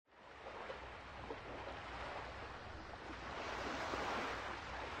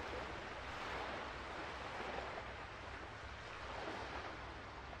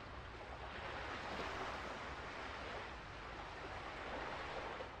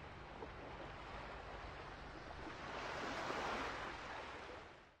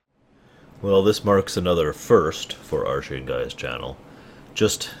Well, this marks another first for Archie and Guy's channel.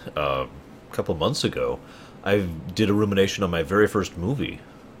 Just a couple months ago, I did a rumination on my very first movie.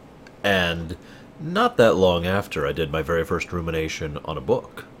 And not that long after, I did my very first rumination on a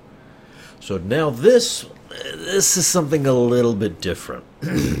book. So now this is something a little bit different.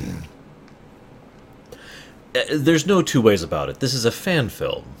 There's no two ways about it. This is a fan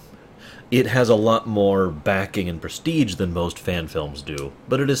film. It has a lot more backing and prestige than most fan films do,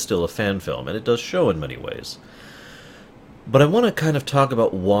 but it is still a fan film, and it does show in many ways. But I want to kind of talk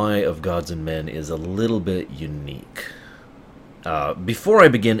about why Of Gods and Men is a little bit unique. Before I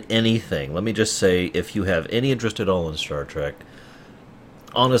begin anything, let me just say, if you have any interest at all in Star Trek,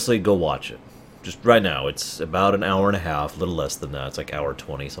 honestly, go watch it. Just right now, it's about an hour and a half, a little less than that. It's like hour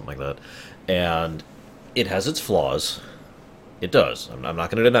 20, something like that. And it has its flaws. It does. I'm not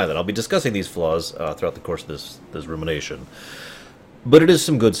going to deny that. I'll be discussing these flaws throughout the course of this rumination. But it is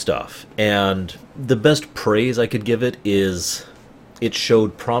some good stuff. And the best praise I could give it is it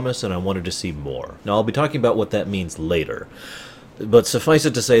showed promise and I wanted to see more. Now, I'll be talking about what that means later. But suffice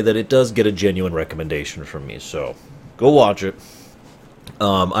it to say that it does get a genuine recommendation from me. So, go watch it.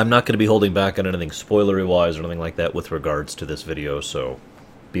 I'm not going to be holding back on anything spoilery-wise or anything like that with regards to this video, so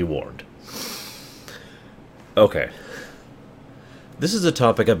be warned. Okay. This is a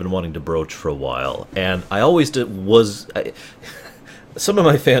topic I've been wanting to broach for a while, and I always some of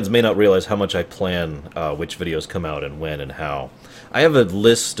my fans may not realize how much I plan which videos come out and when and how. I have a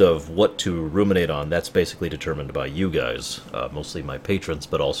list of what to ruminate on. That's basically determined by you guys, mostly my patrons,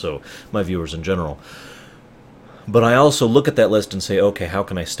 but also my viewers in general. But I also look at that list and say, okay, how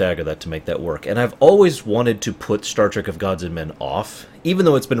can I stagger that to make that work? And I've always wanted to put Star Trek Of Gods and Men off, even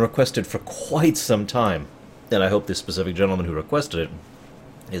though it's been requested for quite some time. And I hope this specific gentleman who requested it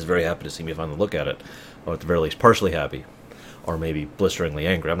is very happy to see me finally look at it. Or at the very least, partially happy. Or maybe blisteringly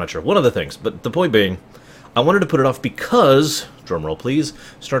angry, I'm not sure. One of the things. But the point being, I wanted to put it off because, drumroll please,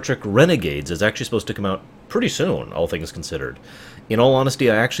 Star Trek Renegades is actually supposed to come out pretty soon, all things considered. In all honesty,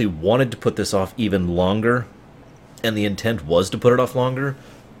 I actually wanted to put this off even longer, and the intent was to put it off longer.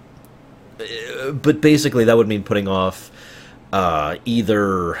 But basically, that would mean putting off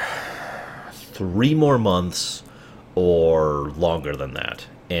either 3 more months or longer than that.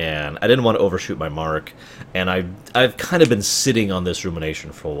 And I didn't want to overshoot my mark, and I've kind of been sitting on this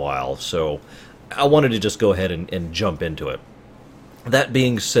rumination for a while, so I wanted to just go ahead and jump into it. That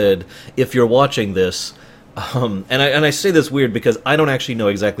being said, if you're watching this, and I say this weird because I don't actually know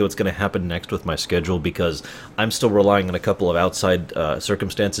exactly what's going to happen next with my schedule, because I'm still relying on a couple of outside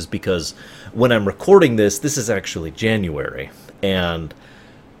circumstances, because when I'm recording this is actually January, and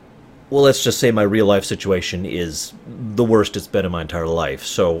well, let's just say my real-life situation is the worst it's been in my entire life.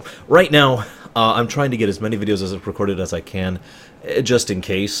 So right now, I'm trying to get as many videos as I've recorded as I can, just in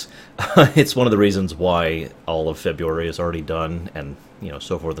case. It's one of the reasons why all of February is already done, and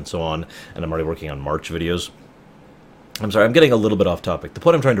so forth and so on, and I'm already working on March videos. I'm sorry, I'm getting a little bit off topic. The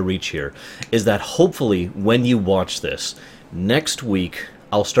point I'm trying to reach here is that hopefully when you watch this, next week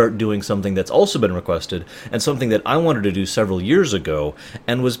I'll start doing something that's also been requested, and something that I wanted to do several years ago,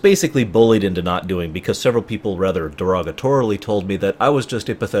 and was basically bullied into not doing because several people rather derogatorily told me that I was just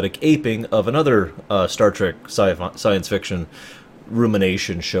a pathetic aping of another Star Trek science fiction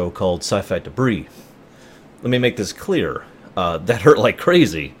rumination show called Sci-Fi Debris. Let me make this clear. That hurt like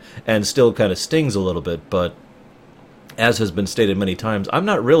crazy, and still kind of stings a little bit, but as has been stated many times, I'm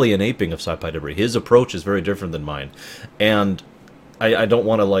not really an aping of Sci-Fi Debris. His approach is very different than mine, and I don't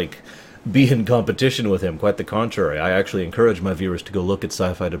want to, be in competition with him. Quite the contrary. I actually encourage my viewers to go look at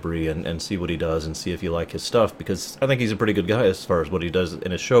Sci-Fi Debris and see what he does and see if you like his stuff, because I think he's a pretty good guy as far as what he does in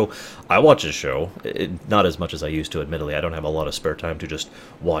his show. I watch his show, not as much as I used to, admittedly. I don't have a lot of spare time to just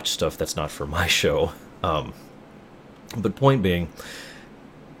watch stuff that's not for my show. But point being,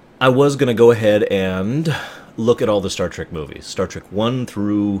 I was going to go ahead and look at all the Star Trek movies. Star Trek 1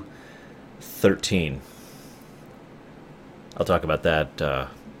 through 13. I'll talk about that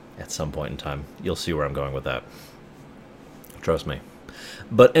at some point in time. You'll see where I'm going with that. Trust me.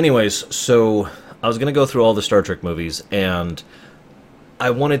 But anyways, so I was going to go through all the Star Trek movies, and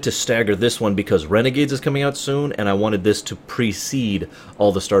I wanted to stagger this one because Renegades is coming out soon, and I wanted this to precede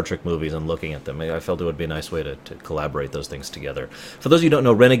all the Star Trek movies and looking at them. I felt it would be a nice way to collaborate those things together. For those of you who don't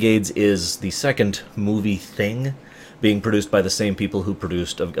know, Renegades is the second movie thing being produced by the same people who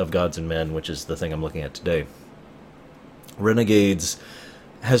produced Of Gods and Men, which is the thing I'm looking at today. Renegades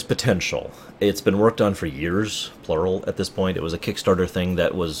has potential. It's been worked on for years, plural at this point. It was a Kickstarter thing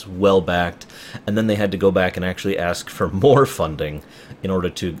that was well backed, and then they had to go back and actually ask for more funding in order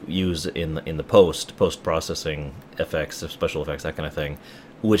to use in the post-processing effects, special effects, that kind of thing.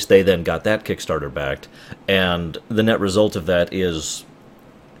 which they then got that Kickstarter backed. And the net result of that is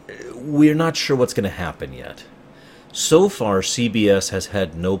we're not sure what's going to happen yet. So far, CBS has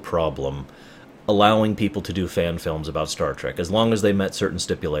had no problem allowing people to do fan films about Star Trek, as long as they met certain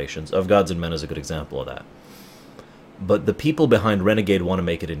stipulations. Of Gods and Men is a good example of that. But the people behind Renegade want to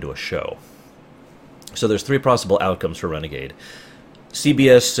make it into a show. So there's three possible outcomes for Renegade.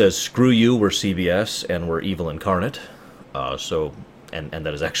 CBS says, screw you, we're CBS, and we're evil incarnate. And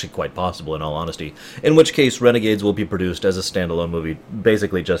that is actually quite possible, in all honesty. In which case, Renegades will be produced as a standalone movie,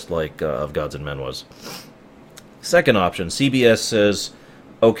 basically just like Of Gods and Men was. Second option, CBS says,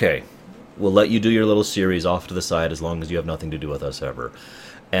 okay, we'll let you do your little series off to the side as long as you have nothing to do with us ever.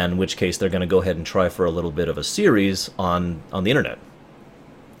 And in which case, they're going to go ahead and try for a little bit of a series on the internet.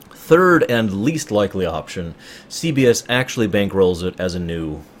 Third and least likely option, CBS actually bankrolls it as a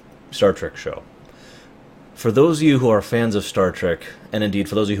new Star Trek show. For those of you who are fans of Star Trek, and indeed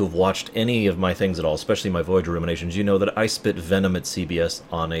for those of you who have watched any of my things at all, especially my Voyager Ruminations, you know that I spit venom at CBS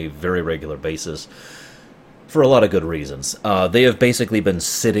on a very regular basis for a lot of good reasons. They have basically been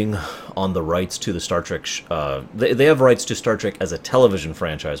sitting on the rights to the Star Trek... they have rights to Star Trek as a television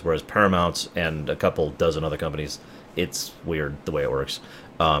franchise, whereas Paramount and a couple dozen other companies, it's weird the way it works,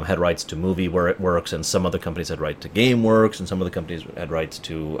 had rights to movie where it works, and some other companies had right to game works, and some other companies had rights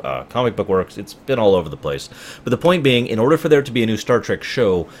to comic book works. It's been all over the place. But the point being, in order for there to be a new Star Trek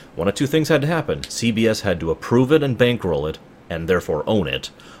show, one of two things had to happen. CBS had to approve it and bankroll it, and therefore own it,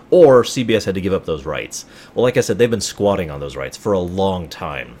 or CBS had to give up those rights. Well, like I said, they've been squatting on those rights for a long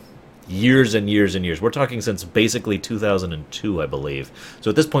time. Years and years and years. We're talking since basically 2002, I believe. So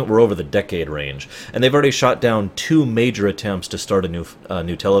at this point, we're over the decade range. And they've already shot down 2 major attempts to start a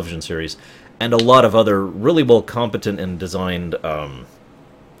new television series, and a lot of other really well competent and designed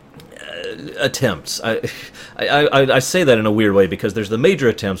attempts. I say that in a weird way because there's the major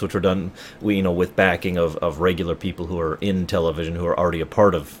attempts which were done, with backing of regular people who are in television, who are already a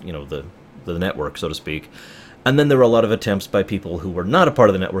part of the network, so to speak. And then there were a lot of attempts by people who were not a part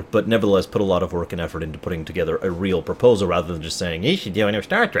of the network, but nevertheless put a lot of work and effort into putting together a real proposal rather than just saying, you should do a new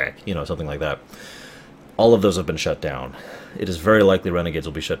Star Trek, something like that. All of those have been shut down. It is very likely Renegades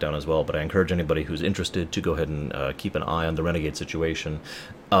will be shut down as well, but I encourage anybody who's interested to go ahead and keep an eye on the Renegade situation.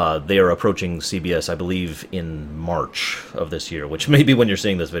 They are approaching CBS, I believe, in March of this year, which may be when you're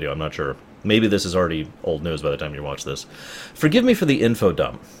seeing this video, I'm not sure. Maybe this is already old news by the time you watch this. Forgive me for the info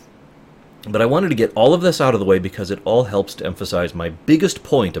dump, but I wanted to get all of this out of the way because it all helps to emphasize my biggest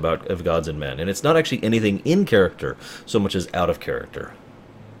point about Of Gods and Men, and it's not actually anything in character so much as out of character.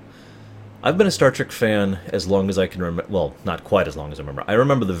 I've been a Star Trek fan as long as I can remember. Well, not quite as long as I remember. I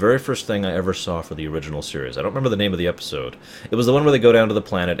remember the very first thing I ever saw for the original series. I don't remember the name of the episode. It was the one where they go down to the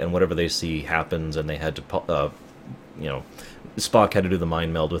planet and whatever they see happens, and they had to, Spock had to do the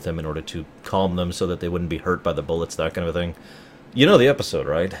mind meld with them in order to calm them so that they wouldn't be hurt by the bullets, that kind of a thing. You know the episode,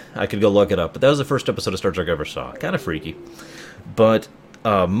 right? I could go look it up, but that was the first episode of Star Trek I ever saw. Kind of freaky. But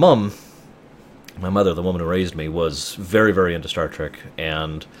Mum, my mother, the woman who raised me, was very, very into Star Trek,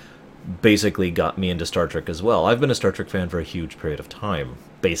 and basically got me into Star Trek as well. I've been a Star Trek fan for a huge period of time,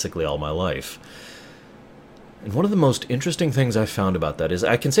 basically all my life. And one of the most interesting things I've found about that is,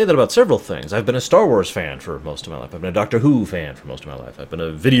 I can say that about several things. I've been a Star Wars fan for most of my life. I've been a Doctor Who fan for most of my life. I've been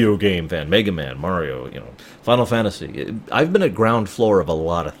a video game fan, Mega Man, Mario, Final Fantasy. I've been at ground floor of a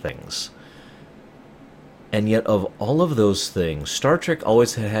lot of things. And yet, of all of those things, Star Trek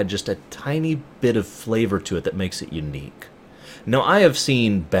always had just a tiny bit of flavor to it that makes it unique. Now, I have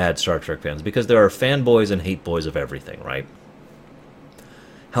seen bad Star Trek fans, because there are fanboys and hate boys of everything, right?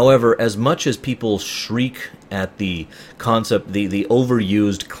 However, as much as people shriek at the concept, the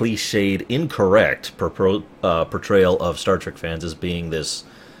overused, cliched, incorrect portrayal of Star Trek fans as being this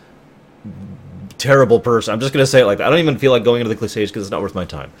terrible person, I'm just going to say it like that. I don't even feel like going into the cliches because it's not worth my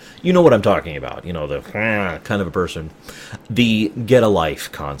time. You know what I'm talking about. The kind of a person. The get a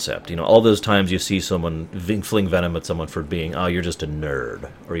life concept. All those times you see someone fling venom at someone for being, oh, you're just a nerd,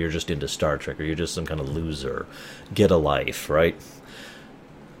 or you're just into Star Trek, or you're just some kind of loser. Get a life, right?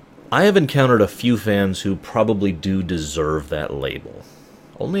 I have encountered a few fans who probably do deserve that label.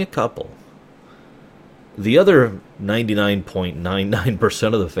 Only a couple. The other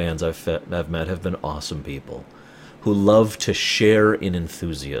 99.99% of the fans I've met have been awesome people who love to share in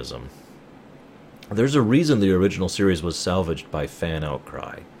enthusiasm. There's a reason the original series was salvaged by fan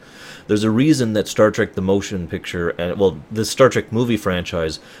outcry. There's a reason that Star Trek the Motion Picture, the Star Trek movie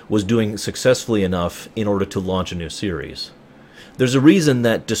franchise was doing successfully enough in order to launch a new series. There's a reason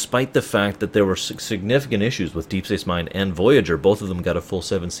that despite the fact that there were significant issues with Deep Space Nine and Voyager, both of them got a full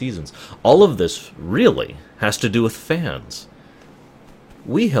 7 seasons. All of this really has to do with fans.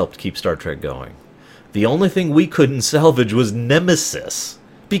 We helped keep Star Trek going. The only thing we couldn't salvage was Nemesis.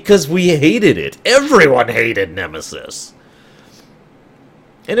 Because we hated it. Everyone hated Nemesis.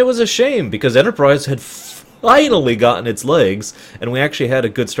 And it was a shame, because Enterprise had finally gotten its legs, and we actually had a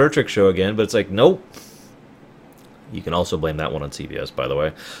good Star Trek show again, but it's like, nope. You can also blame that one on CBS, by the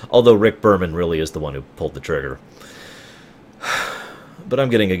way. Although Rick Berman really is the one who pulled the trigger. But I'm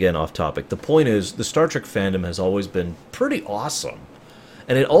getting, again, off topic. The point is, the Star Trek fandom has always been pretty awesome.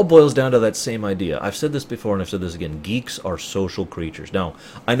 And it all boils down to that same idea. I've said this before, and I've said this again. Geeks are social creatures. Now,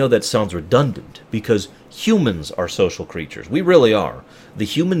 I know that sounds redundant, because humans are social creatures. We really are. The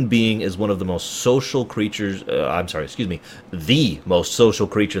human being is one of the most social creatures... the most social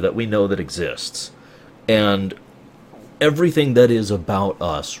creature that we know that exists. And everything that is about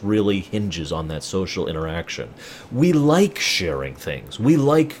us really hinges on that social interaction. We like sharing things. We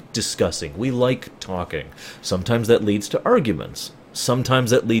like discussing. We like talking. Sometimes that leads to arguments.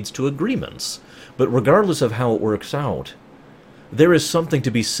 Sometimes that leads to agreements. But regardless of how it works out, there is something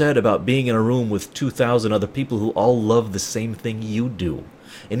to be said about being in a room with 2,000 other people who all love the same thing you do.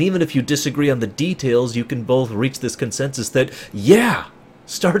 And even if you disagree on the details, you can both reach this consensus that, yeah,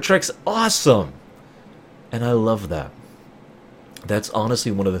 Star Trek's awesome! And I love that. That's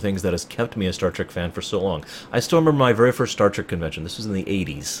honestly one of the things that has kept me a Star Trek fan for so long. I still remember my very first Star Trek convention. This was in the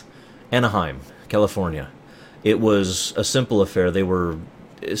 80s. Anaheim, California. It was a simple affair. They were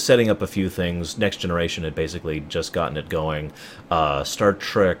setting up a few things. Next Generation had basically just gotten it going. Star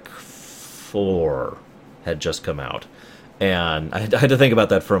Trek 4 had just come out. And I had to think about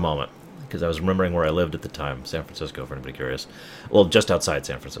that for a moment, because I was remembering where I lived at the time. San Francisco, for anybody curious. Well, just outside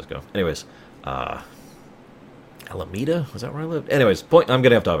San Francisco. Anyways, Alameda? Was that where I lived? Anyways, I'm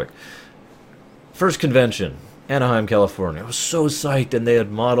getting off topic. First convention, Anaheim, California. I was so psyched, and they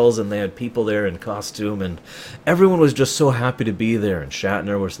had models, and they had people there in costume, and everyone was just so happy to be there, and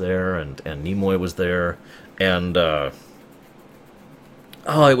Shatner was there, and Nimoy was there, and it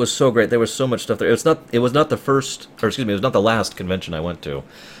was so great. There was so much stuff there. It was not the last convention I went to.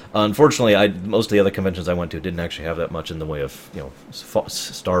 Unfortunately, most of the other conventions I went to didn't actually have that much in the way of,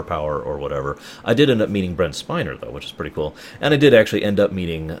 star power or whatever. I did end up meeting Brent Spiner, though, which is pretty cool. And I did actually end up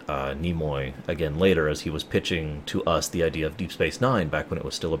meeting Nimoy again later, as he was pitching to us the idea of Deep Space Nine back when it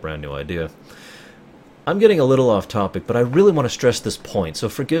was still a brand new idea. I'm getting a little off topic, but I really want to stress this point, so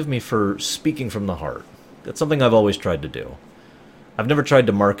forgive me for speaking from the heart. That's something I've always tried to do. I've never tried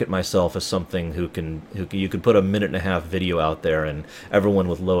to market myself as something who you could put a 1.5-minute video out there and everyone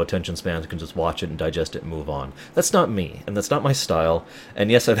with low attention spans can just watch it and digest it and move on. That's not me, and that's not my style. And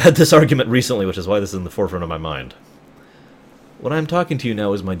yes, I've had this argument recently, which is why this is in the forefront of my mind. What I'm talking to you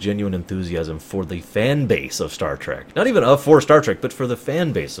now is my genuine enthusiasm for the fan base of Star Trek. Not even for Star Trek, but for the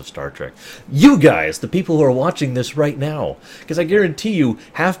fan base of Star Trek. You guys, the people who are watching this right now. Because I guarantee you,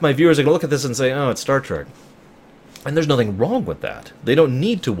 half my viewers are going to look at this and say, oh, it's Star Trek. And there's nothing wrong with that. They don't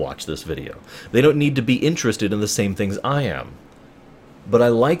need to watch this video. They don't need to be interested in the same things I am. But I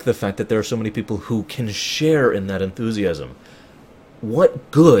like the fact that there are so many people who can share in that enthusiasm.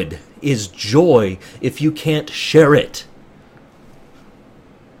 What good is joy if you can't share it?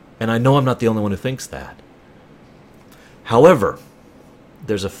 And I know I'm not the only one who thinks that. However,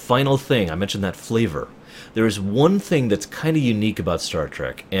 there's a final thing. I mentioned that flavor. There is one thing that's kind of unique about Star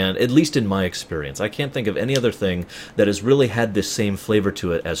Trek, and at least in my experience, I can't think of any other thing that has really had this same flavor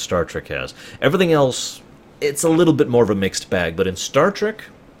to it as Star Trek has. Everything else, it's a little bit more of a mixed bag, but in Star Trek,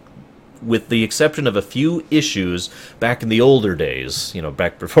 with the exception of a few issues back in the older days,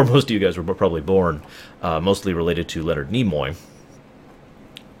 back before most of you guys were probably born, mostly related to Leonard Nimoy,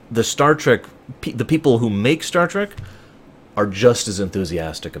 the people who make Star Trek are just as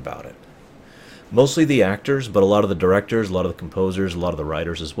enthusiastic about it. Mostly the actors, but a lot of the directors, a lot of the composers, a lot of the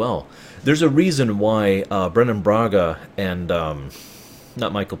writers as well. There's a reason why Brennan Braga and,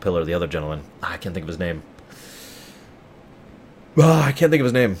 not Michael Piller, the other gentleman, I can't think of his name.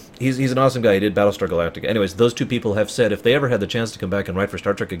 He's an awesome guy. He did Battlestar Galactica. Anyways, those two people have said if they ever had the chance to come back and write for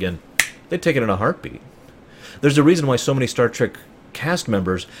Star Trek again, they'd take it in a heartbeat. There's a reason why so many Star Trek cast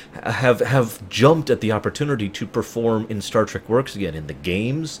members have jumped at the opportunity to perform in Star Trek works again, in the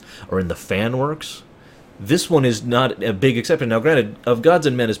games or in the fan works. This one is not a big exception. Now, granted, Of Gods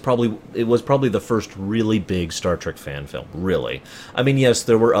and Men was probably the first really big Star Trek fan film, really. I mean, yes,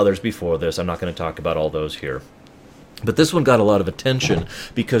 there were others before this. I'm not going to talk about all those here. But this one got a lot of attention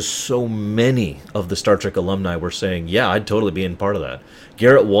because so many of the Star Trek alumni were saying, yeah, I'd totally be in part of that.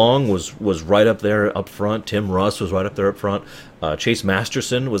 Garrett Wang was right up there up front. Tim Russ was right up there up front. Chase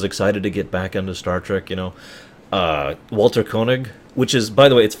Masterson was excited to get back into Star Trek, Walter Koenig, which is, by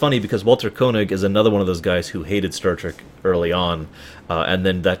the way, it's funny because Walter Koenig is another one of those guys who hated Star Trek early on, and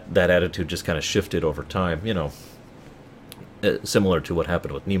then that attitude just kind of shifted over time, similar to what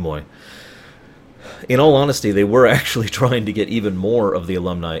happened with Nimoy. In all honesty, they were actually trying to get even more of the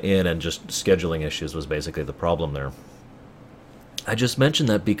alumni in, and just scheduling issues was basically the problem there. I just mentioned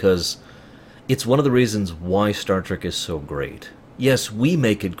that because it's one of the reasons why Star Trek is so great. Yes, we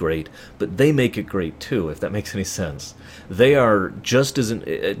make it great, but they make it great too, if that makes any sense. They are just as...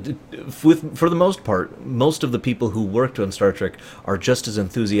 for the most part, most of the people who worked on Star Trek are just as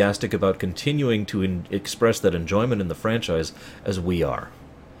enthusiastic about continuing to express that enjoyment in the franchise as we are.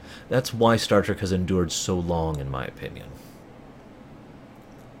 That's why Star Trek has endured so long, in my opinion.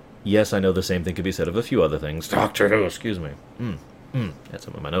 Yes, I know the same thing could be said of a few other things. Doctor Who, excuse me. Had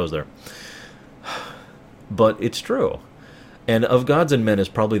something in my nose there. But it's true. And Of Gods and Men is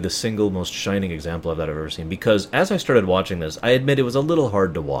probably the single most shining example of that I've ever seen, because as I started watching this, I admit it was a little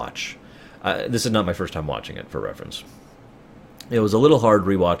hard to watch. This is not my first time watching it, for reference. It was a little hard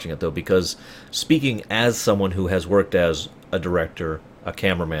rewatching it, though, because speaking as someone who has worked as a director, a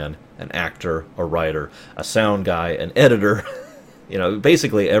cameraman, an actor, a writer, a sound guy, an editor,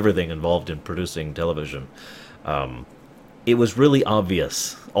 basically everything involved in producing television, it was really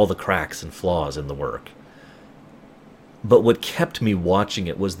obvious, all the cracks and flaws in the work. But what kept me watching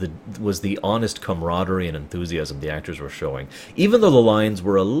it was the honest camaraderie and enthusiasm the actors were showing. Even though the lines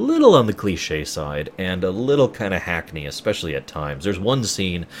were a little on the cliche side and a little kind of hackney, especially at times. There's one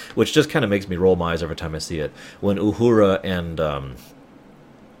scene which just kind of makes me roll my eyes every time I see it, when Uhura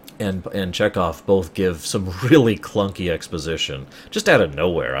and Chekhov both give some really clunky exposition, just out of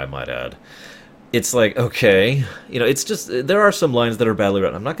nowhere, I might add. It's like, okay, it's just, there are some lines that are badly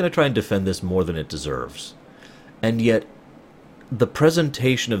written. I'm not going to try and defend this more than it deserves. And yet, the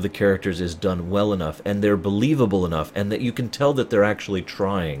presentation of the characters is done well enough, and they're believable enough, and that you can tell that they're actually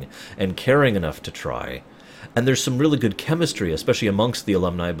trying and caring enough to try. And there's some really good chemistry, especially amongst the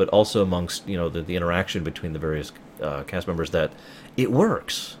alumni, but also amongst, the interaction between the various cast members, that it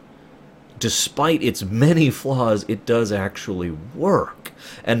works. Despite its many flaws, it does actually work.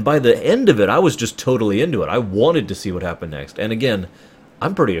 And by the end of it, I was just totally into it. I wanted to see what happened next. And again,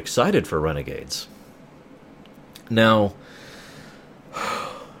 I'm pretty excited for Renegades. Now,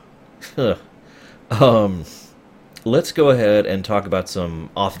 let's go ahead and talk about some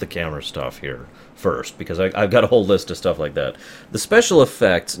off-the-camera stuff here first, because I've got a whole list of stuff like that. The special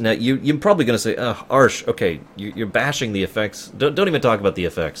effects, now you're probably going to say, Arsh, okay, you're bashing the effects. Don't even talk about the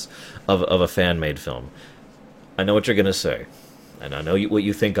effects of a fan-made film. I know what you're going to say, and I know what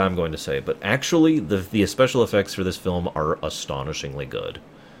you think I'm going to say, but actually the special effects for this film are astonishingly good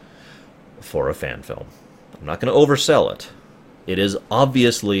for a fan film. I'm not going to oversell it. It is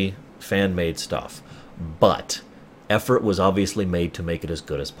obviously fan-made stuff, but effort was obviously made to make it as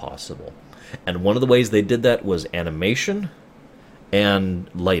good as possible. And one of the ways they did that was animation and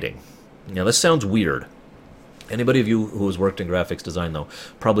lighting. Now, this sounds weird. Anybody of you who has worked in graphics design, though,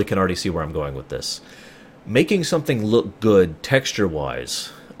 probably can already see where I'm going with this. Making something look good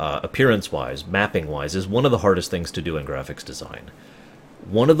texture-wise, appearance-wise, mapping-wise, is one of the hardest things to do in graphics design.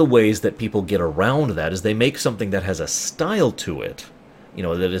 One of the ways that people get around that is they make something that has a style to it,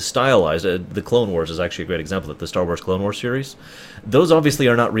 that is stylized. The Clone Wars is actually a great example of the Star Wars Clone Wars series. Those obviously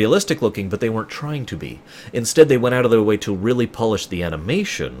are not realistic looking, but they weren't trying to be. Instead, they went out of their way to really polish the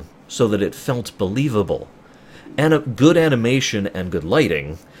animation so that it felt believable. And a good animation and good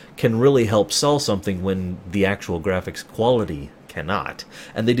lighting can really help sell something when the actual graphics quality cannot.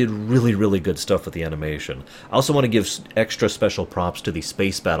 And they did really, really good stuff with the animation. I also want to give extra special props to the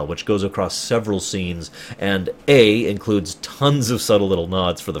space battle, which goes across several scenes, and A, includes tons of subtle little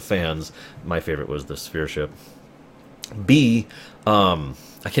nods for the fans. My favorite was the sphere ship. B, I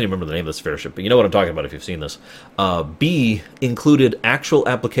can't even remember the name of the sphere ship, but you know what I'm talking about if you've seen this. B, included actual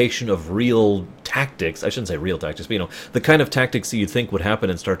application of real tactics. I shouldn't say real tactics, but the kind of tactics that you'd think would happen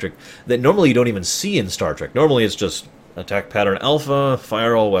in Star Trek that normally you don't even see in Star Trek. Normally it's just attack pattern alpha,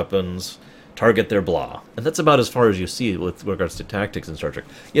 fire all weapons, target their blah. And that's about as far as you see with regards to tactics in Star Trek.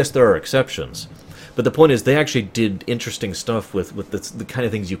 Yes, there are exceptions. But the point is, they actually did interesting stuff with the kind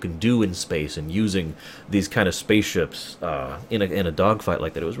of things you can do in space and using these kind of spaceships in a dogfight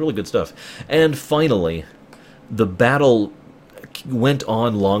like that. It was really good stuff. And finally, the battle went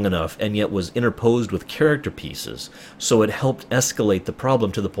on long enough and yet was interposed with character pieces. So it helped escalate the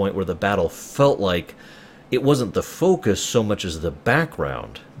problem to the point where the battle felt like it wasn't the focus so much as the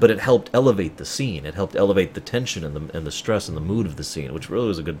background, but it helped elevate the scene. It helped elevate the tension and the stress and the mood of the scene, which really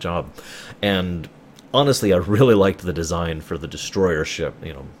was a good job. And honestly, I really liked the design for the destroyer ship,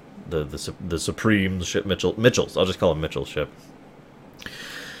 the Supreme ship, Mitchell's. I'll just call him Mitchell's ship.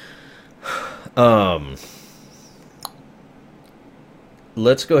 Um,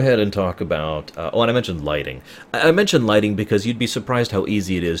 let's go ahead and talk about. And I mentioned lighting. I mentioned lighting because you'd be surprised how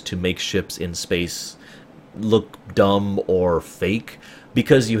easy it is to make ships in space look dumb or fake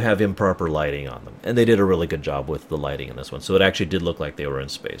because you have improper lighting on them. And they did a really good job with the lighting in this one. So it actually did look like they were in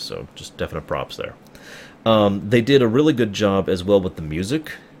space. So just definite props there. They did a really good job as well with the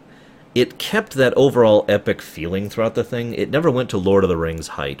music. It kept that overall epic feeling throughout the thing. It never went to Lord of the Rings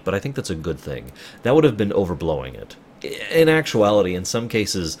height, but I think that's a good thing. That would have been overblowing it. In actuality, in some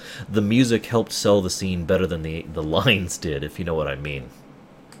cases, the music helped sell the scene better than the lines did, if you know what I mean.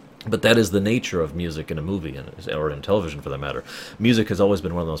 But that is the nature of music in a movie, or in television for that matter. Music has always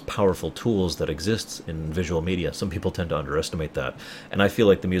been one of the most powerful tools that exists in visual media. Some people tend to underestimate that. And I feel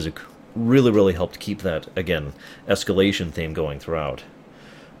like the music really, really helped keep that, again, escalation theme going throughout.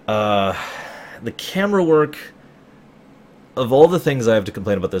 The camera work, of all the things I have to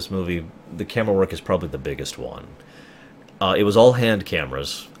complain about this movie, the camera work is probably the biggest one. It was all hand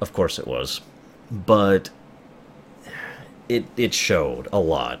cameras, of course it was, but it showed a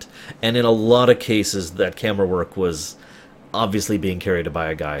lot. And in a lot of cases, that camera work was obviously being carried by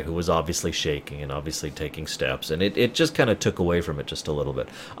a guy who was obviously shaking and obviously taking steps, and it just kind of took away from it just a little bit.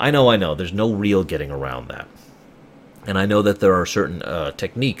 I know, there's no real getting around that. And I know that there are certain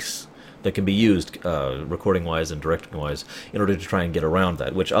techniques that can be used, recording-wise and directing-wise, in order to try and get around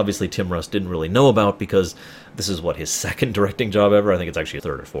that, which obviously Tim Russ didn't really know about because this is, his second directing job ever? I think it's actually a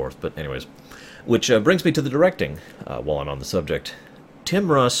third or fourth, but anyways. Which brings me to the directing, while I'm on the subject.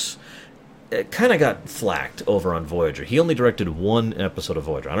 Tim Russ kind of got flacked over on Voyager. He only directed one episode of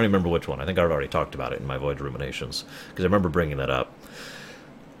Voyager. I don't remember which one. I think I've already talked about it in my Voyager Ruminations, because I remember bringing that up.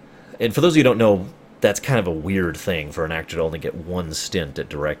 And for those of you who don't know, that's kind of a weird thing for an actor to only get one stint at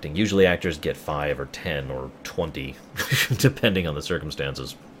directing. Usually actors get 5 or 10 or 20, depending on the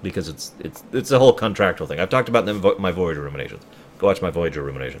circumstances, because it's a whole contractual thing. I've talked about them in my Voyager Ruminations. Go watch my Voyager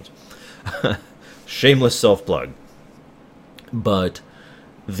Ruminations. Shameless self-plug. But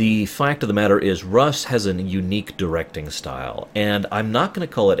the fact of the matter is Russ has a unique directing style, and I'm not going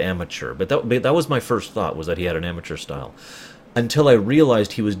to call it amateur, but that was my first thought, was that he had an amateur style. Until I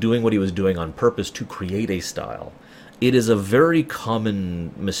realized he was doing what he was doing on purpose to create a style. It is a very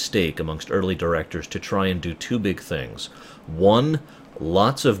common mistake amongst early directors to try and do two big things. One,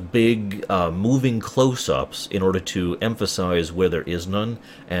 lots of big moving close-ups in order to emphasize where there is none.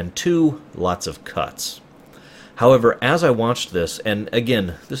 And two, lots of cuts. However, as I watched this, and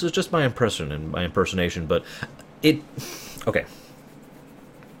again, this is just my impression and my impersonation, but okay.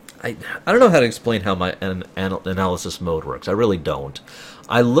 I don't know how to explain how my analysis mode works. I really don't.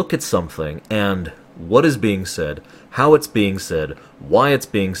 I look at something and what is being said, how it's being said, why it's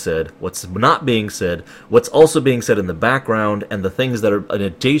being said, what's not being said, what's also being said in the background, and the things that are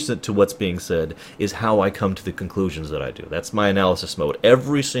adjacent to what's being said is how I come to the conclusions that I do. That's my analysis mode.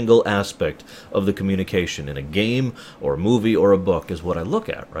 Every single aspect of the communication in a game or a movie or a book is what I look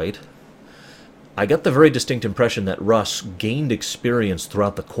at, right? I got the very distinct impression that Russ gained experience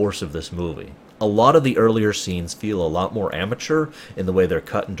throughout the course of this movie. A lot of the earlier scenes feel a lot more amateur in the way they're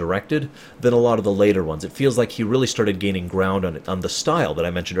cut and directed than a lot of the later ones. It feels like he really started gaining ground on the style that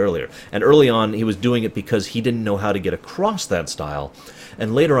I mentioned earlier. And early on, he was doing it because he didn't know how to get across that style.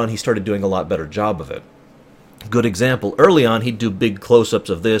 And later on, he started doing a lot better job of it. Good example, early on he'd do big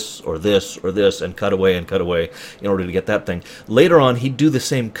close-ups of this or this or this and cut away in order to get that thing. Later on he'd do the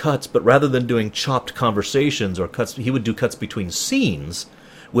same cuts, but rather than doing chopped conversations or cuts, he would do cuts between scenes,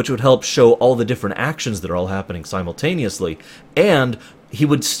 which would help show all the different actions that are all happening simultaneously. And he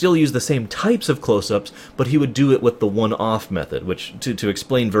would still use the same types of close-ups, but he would do it with the one-off method, which, to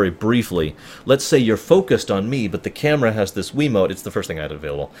explain very briefly, let's say you're focused on me, but the camera has this Wiimote. It's the first thing I had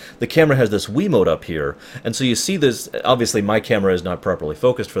available. The camera has this Wiimote up here, and so you see this. Obviously, my camera is not properly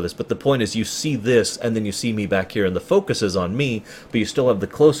focused for this, but the point is you see this, and then you see me back here, and the focus is on me, but you still have the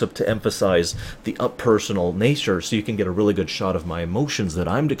close-up to emphasize the up-personal nature, so you can get a really good shot of my emotions that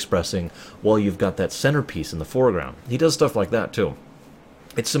I'm expressing while you've got that centerpiece in the foreground. He does stuff like that, too.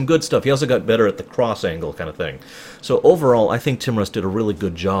 It's some good stuff. He also got better at the cross angle kind of thing. So overall, I think Tim Russ did a really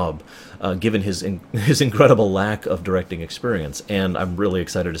good job, given his incredible lack of directing experience. And I'm really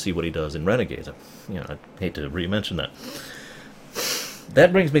excited to see what he does in Renegades. I hate to re-mention that.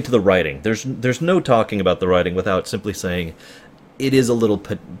 That brings me to the writing. There's no talking about the writing without simply saying it is a little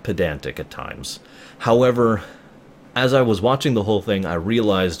pedantic at times. However, as I was watching the whole thing, I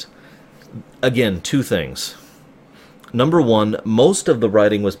realized, again, two things. Number one, most of the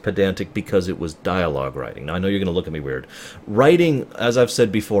writing was pedantic because it was dialogue writing. Now, I know you're going to look at me weird. Writing, as I've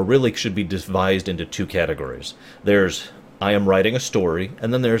said before, really should be divided into two categories. There's I am writing a story,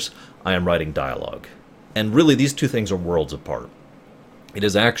 and then there's I am writing dialogue. And really, these two things are worlds apart. It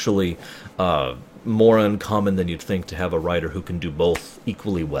is actually more uncommon than you'd think to have a writer who can do both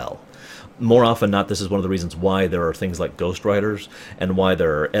equally well. More often than not, this is one of the reasons why there are things like ghostwriters, and why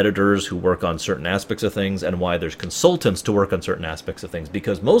there are editors who work on certain aspects of things, and why there's consultants to work on certain aspects of things,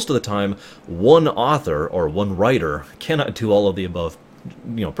 because most of the time, one author or one writer cannot do all of the above,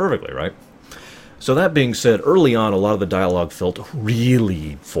 perfectly, right? So that being said, early on, a lot of the dialogue felt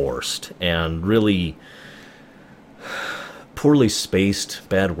really forced, and really poorly spaced,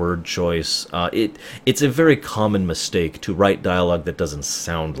 bad word choice. It's a very common mistake to write dialogue that doesn't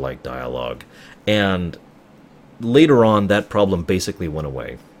sound like dialogue. And later on, that problem basically went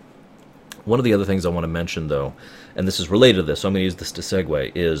away. One of the other things I want to mention, though, and this is related to this, so I'm going to use this to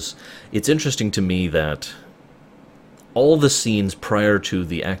segue, is it's interesting to me that all the scenes prior to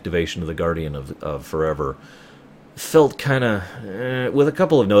the activation of the Guardian of Forever felt kind of, with a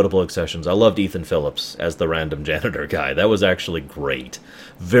couple of notable exceptions. I loved Ethan Phillips as the random janitor guy. That was actually great.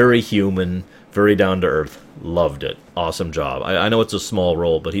 Very human, very down to earth. Loved it. Awesome job. I know it's a small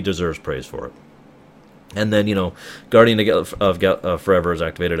role, but he deserves praise for it. And then, Guardian of Forever is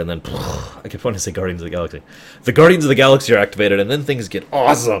activated, and then, I keep wanting to say Guardians of the Galaxy. The Guardians of the Galaxy are activated, and then things get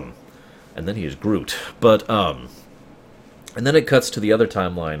awesome. And then he is Groot. But, and then it cuts to the other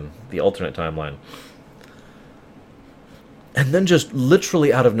timeline, the alternate timeline. And then just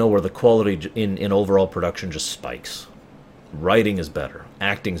literally out of nowhere, the quality in overall production just spikes. Writing is better,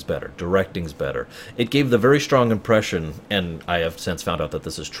 acting's better, directing's better. It gave the very strong impression, and I have since found out that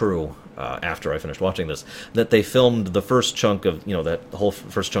this is true after I finished watching this, that they filmed the first chunk of, that whole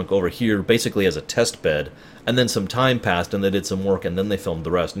first chunk over here basically as a test bed, and then some time passed and they did some work and then they filmed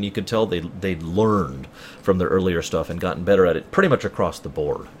the rest. And you could tell they'd learned from their earlier stuff and gotten better at it pretty much across the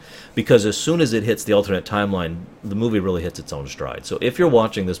board. Because as soon as it hits the alternate timeline, the movie really hits its own stride. So if you're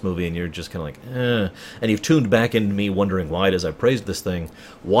watching this movie and you're just kind of like, and you've tuned back into me wondering why it is I praised this thing,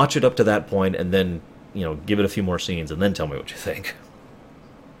 watch it up to that point and then, give it a few more scenes and then tell me what you think.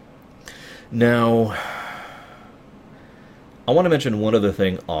 Now, I want to mention one other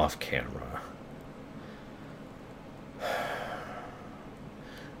thing off camera.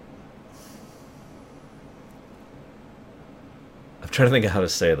 I'm trying to think of how to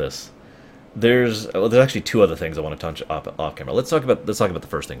say this. There's actually two other things I want to touch off camera. Let's talk about the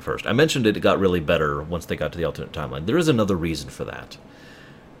first thing first. I mentioned it got really better once they got to the alternate timeline. There is another reason for that.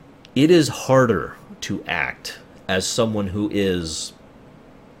 It is harder to act as someone who is,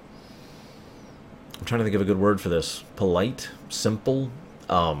 I'm trying to think of a good word for this, polite, simple,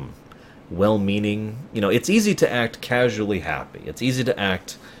 well-meaning. It's easy to act casually happy. It's easy to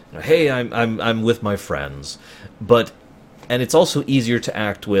act, hey, I'm with my friends, and it's also easier to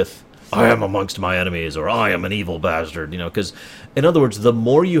act with, I am amongst my enemies, or I am an evil bastard, because, in other words, the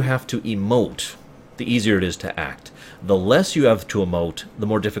more you have to emote, the easier it is to act. The less you have to emote, the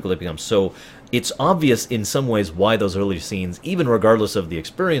more difficult it becomes. So it's obvious in some ways why those early scenes, even regardless of the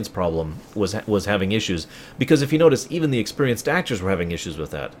experience problem, was having issues. Because if you notice, even the experienced actors were having issues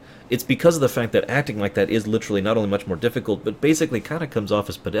with that. It's because of the fact that acting like that is literally not only much more difficult, but basically kind of comes off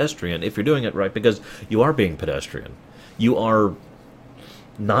as pedestrian if you're doing it right, because you are being pedestrian. You are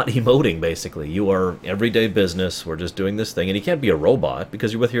not emoting, basically. You are everyday business. We're just doing this thing. And you can't be a robot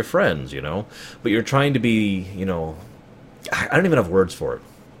because you're with your friends, But you're trying to be, I don't even have words for it.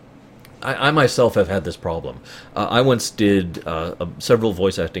 I myself have had this problem. I once did several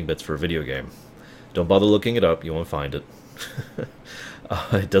voice acting bits for a video game. Don't bother looking it up. You won't find it.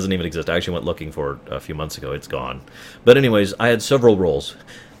 It doesn't even exist. I actually went looking for it a few months ago. It's gone. But anyways, I had several roles.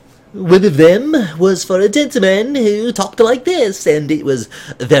 One of them was for a gentleman who talked like this, and it was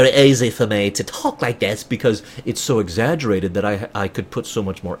very easy for me to talk like this because it's so exaggerated that I could put so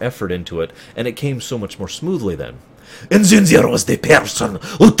much more effort into it, and it came so much more smoothly then. And then there was the person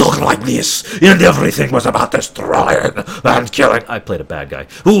who talked like this, and everything was about destroying and killing. I played a bad guy.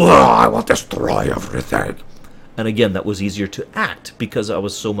 I will destroy everything. And again, that was easier to act because I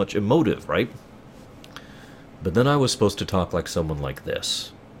was so much emotive, right? But then I was supposed to talk like someone like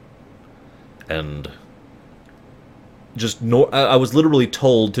this. And I was literally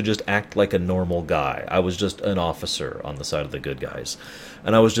told to just act like a normal guy. I was just an officer on the side of the good guys.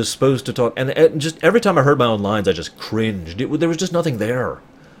 And I was just supposed to talk. And just every time I heard my own lines, I just cringed. There was just nothing there.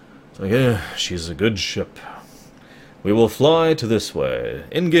 It's like, yeah, she's a good ship. We will fly to this way.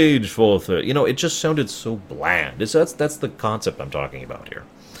 Engage for it just sounded so bland. That's the concept I'm talking about here.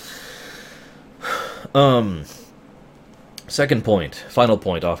 Second point, final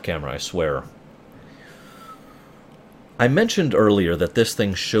point off camera, I swear. I mentioned earlier that this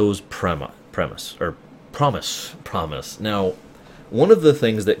thing shows promise. Now, one of the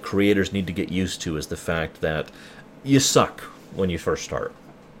things that creators need to get used to is the fact that you suck when you first start.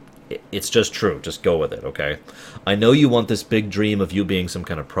 It's just true. Just go with it, okay? I know you want this big dream of you being some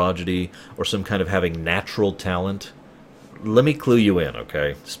kind of prodigy or some kind of having natural talent. Let me clue you in,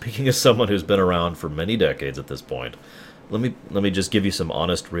 okay? Speaking as someone who's been around for many decades at this point, let me just give you some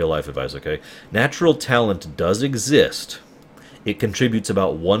honest real-life advice, okay? Natural talent does exist. It contributes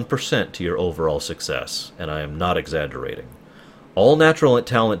about 1% to your overall success, and I am not exaggerating. All natural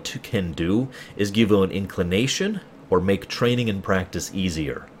talent can do is give you an inclination or make training and practice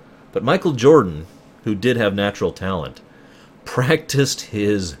easier. But Michael Jordan, who did have natural talent, practiced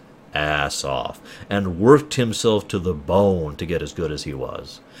his ass off and worked himself to the bone to get as good as he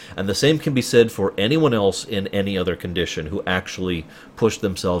was. And the same can be said for anyone else in any other condition who actually pushed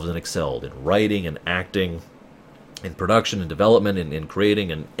themselves and excelled in writing and acting, in production and development, in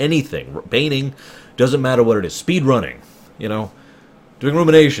creating and anything. Painting, doesn't matter what it is. Speed running, doing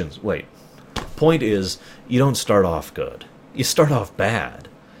ruminations. Wait. Point is, you don't start off good. You start off bad.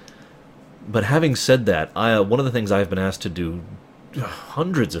 But having said that, one of the things I've been asked to do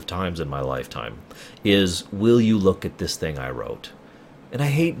hundreds of times in my lifetime is, will you look at this thing I wrote? And I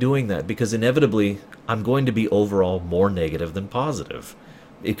hate doing that because inevitably I'm going to be overall more negative than positive.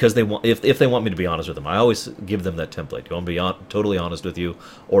 Because if they want me to be honest with them, I always give them that template. You want me to be totally honest with you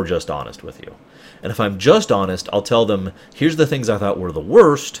or just honest with you? And if I'm just honest, I'll tell them, here's the things I thought were the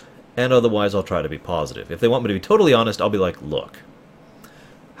worst, and otherwise I'll try to be positive. If they want me to be totally honest, I'll be like, look.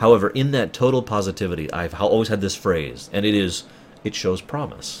 However, in that total positivity, I've always had this phrase, and it shows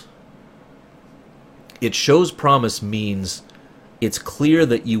promise. It shows promise means it's clear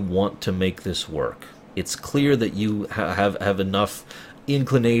that you want to make this work. It's clear that you have enough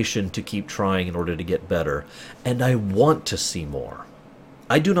inclination to keep trying in order to get better, and I want to see more.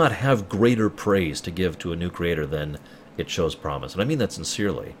 I do not have greater praise to give to a new creator than it shows promise, and I mean that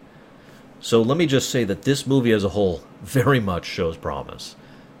sincerely. So let me just say that this movie as a whole very much shows promise.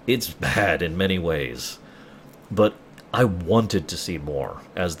 It's bad in many ways, but I wanted to see more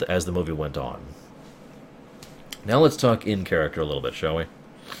as the movie went on. Now let's talk in character a little bit, shall we?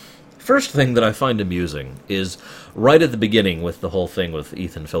 First thing that I find amusing is right at the beginning with the whole thing with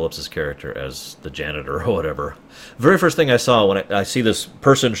Ethan Phillips' character as the janitor or whatever. Very first thing I saw when I see this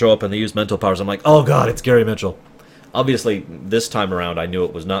person show up and they use mental powers, I'm like, oh god, it's Gary Mitchell. Obviously, this time around I knew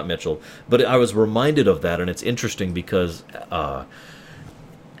it was not Mitchell, but I was reminded of that, and it's interesting because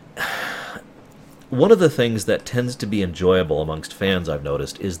one of the things that tends to be enjoyable amongst fans, I've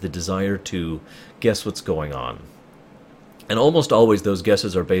noticed, is the desire to guess what's going on. And almost always those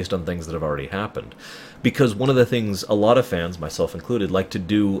guesses are based on things that have already happened. Because one of the things a lot of fans, myself included, like to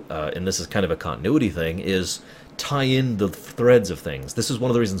do, and this is kind of a continuity thing, is tie in the threads of things. This is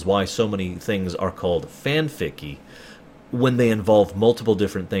one of the reasons why so many things are called fanficky when they involve multiple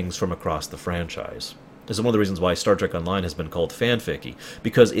different things from across the franchise. This is one of the reasons why Star Trek Online has been called fanficky,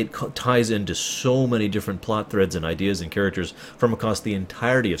 because it ties into so many different plot threads and ideas and characters from across the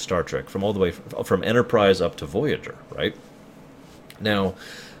entirety of Star Trek, from all the way from Enterprise up to Voyager, right? Now,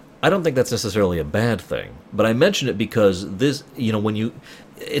 I don't think that's necessarily a bad thing, but I mention it because this,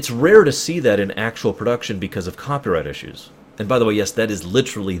 it's rare to see that in actual production because of copyright issues. And by the way, yes, that is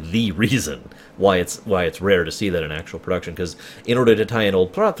literally the reason why it's rare to see that in actual production, because in order to tie in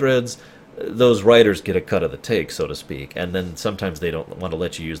old plot threads, those writers get a cut of the take, so to speak, and then sometimes they don't want to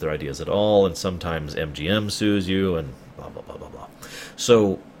let you use their ideas at all, and sometimes MGM sues you, and blah, blah, blah, blah, blah.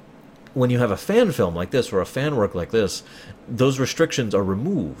 So when you have a fan film like this, or a fan work like this, those restrictions are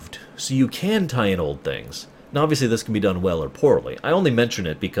removed, so you can tie in old things. Now, obviously, this can be done well or poorly. I only mention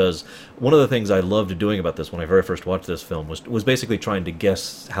it because one of the things I loved doing about this when I very first watched this film was basically trying to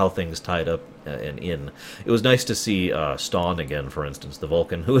guess how things tied up and in. It was nice to see Stawn again, for instance, the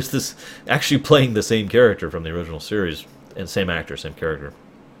Vulcan, who is this actually playing the same character from the original series, and same actor, same character.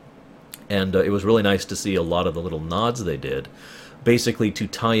 And it was really nice to see a lot of the little nods they did, basically to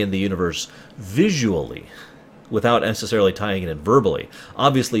tie in the universe visually, without necessarily tying it in verbally.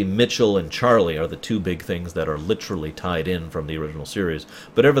 Obviously, Mitchell and Charlie are the two big things that are literally tied in from the original series,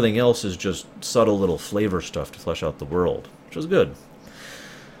 but everything else is just subtle little flavor stuff to flesh out the world, which is good.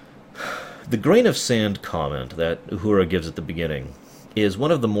 The grain of sand comment that Uhura gives at the beginning is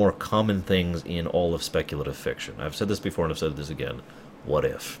one of the more common things in all of speculative fiction. I've said this before and I've said this again. What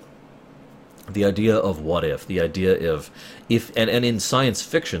if? The idea of what if, the idea of if, and in science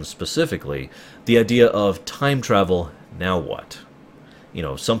fiction specifically, the idea of time travel, now what?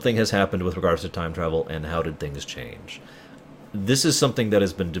 Something has happened with regards to time travel, and how did things change? this is something that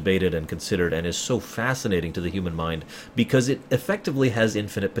has been debated and considered and is so fascinating to the human mind because it effectively has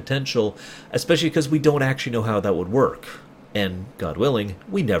infinite potential, especially because we don't actually know how that would work. And, God willing,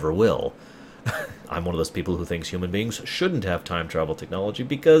 we never will. I'm one of those people who thinks human beings shouldn't have time travel technology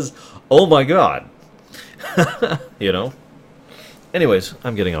because, oh my god, you know? Anyways,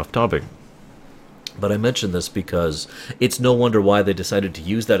 I'm getting off topic. But I mention this because it's no wonder why they decided to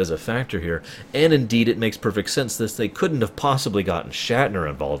use that as a factor here, and indeed it makes perfect sense that they couldn't have possibly gotten Shatner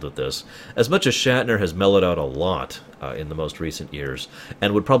involved with this. As much as Shatner has mellowed out a lot in the most recent years,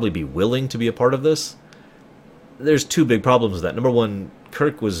 and would probably be willing to be a part of this, there's two big problems with that. Number one,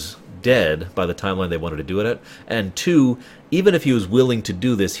 Kirk was dead by the timeline they wanted to do it at, and two, even if he was willing to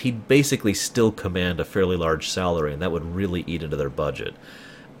do this, he'd basically still command a fairly large salary, and that would really eat into their budget.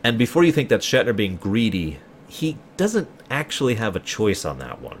 And before you think that's Shatner being greedy, he doesn't actually have a choice on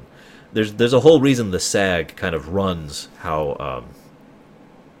that one. There's a whole reason the SAG kind of runs how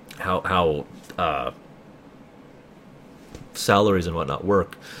salaries and whatnot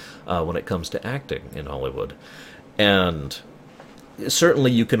work when it comes to acting in Hollywood. And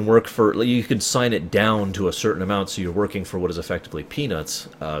certainly you can sign it down to a certain amount so you're working for what is effectively peanuts.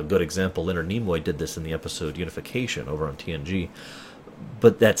 A good example, Leonard Nimoy did this in the episode Unification over on TNG.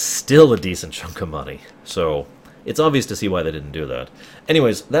 But that's still a decent chunk of money. So it's obvious to see why they didn't do that.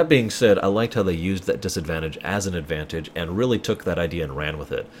 Anyways, that being said, I liked how they used that disadvantage as an advantage and really took that idea and ran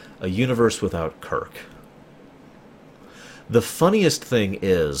with it. A universe without Kirk. The funniest thing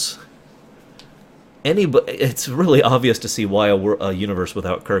is, it's really obvious to see why a universe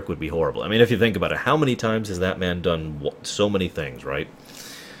without Kirk would be horrible. I mean, if you think about it, how many times has that man done so many things, right?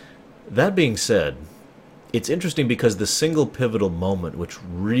 That being said, it's interesting because the single pivotal moment which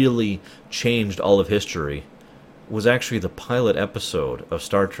really changed all of history was actually the pilot episode of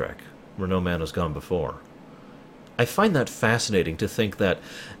Star Trek, Where No Man Has Gone Before. I find that fascinating to think that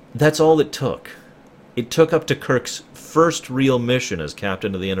that's all it took. It took up to Kirk's first real mission as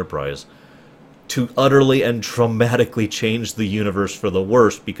captain of the Enterprise to utterly and traumatically change the universe for the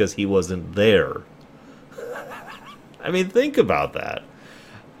worse because he wasn't there. I mean, think about that.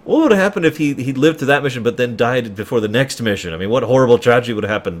 What would have happened if he lived to that mission but then died before the next mission? I mean, what horrible tragedy would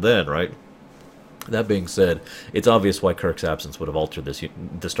have happened then, right? That being said, it's obvious why Kirk's absence would have altered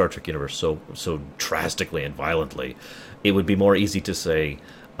the Star Trek universe so drastically and violently. It would be more easy to say,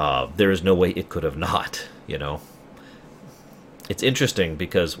 there is no way it could have not, you know? It's interesting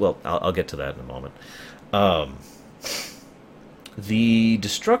because, well, I'll get to that in a moment. The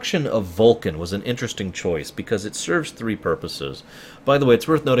destruction of Vulcan was an interesting choice because it serves three purposes. By the way, it's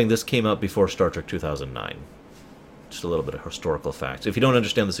worth noting this came out before Star Trek 2009. Just a little bit of historical facts. If you don't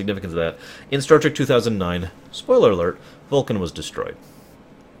understand the significance of that, in Star Trek 2009, spoiler alert, Vulcan was destroyed.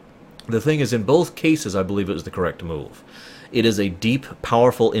 The thing is, in both cases, I believe it was the correct move. It is a deep,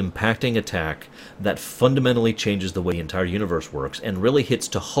 powerful, impacting attack that fundamentally changes the way the entire universe works and really hits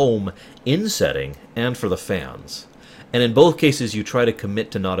to home in setting and for the fans. And in both cases, you try to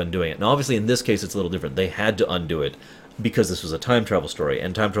commit to not undoing it. Now, obviously, in this case, it's a little different. They had to undo it because this was a time travel story,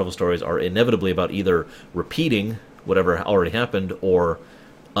 and time travel stories are inevitably about either repeating whatever already happened or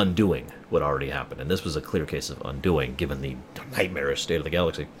undoing what already happened. And this was a clear case of undoing, given the nightmarish state of the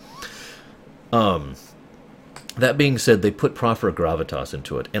galaxy. That being said, they put proper gravitas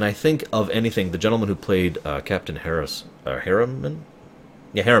into it. And I think, of anything, the gentleman who played Captain Harriman?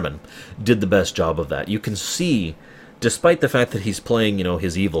 Yeah, Harriman did the best job of that. You can see, despite the fact that he's playing,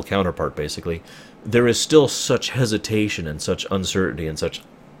 his evil counterpart, basically, there is still such hesitation and such uncertainty and such,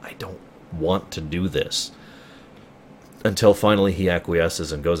 I don't want to do this, until finally he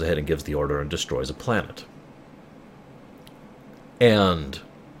acquiesces and goes ahead and gives the order and destroys a planet. And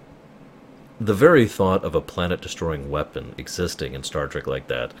the very thought of a planet-destroying weapon existing in Star Trek like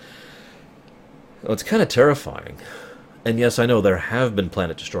that, well, it's kind of terrifying. And yes, I know there have been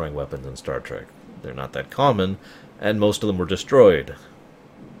planet-destroying weapons in Star Trek. They're not that common, and most of them were destroyed.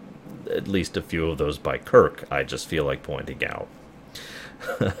 At least a few of those by Kirk, I just feel like pointing out.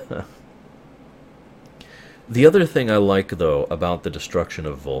 The other thing I like, though, about the destruction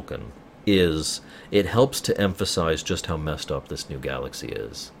of Vulcan is it helps to emphasize just how messed up this new galaxy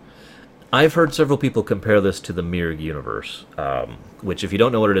is. I've heard several people compare this to the Mirror Universe, which, if you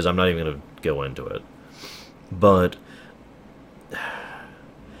don't know what it is, I'm not even going to go into it. But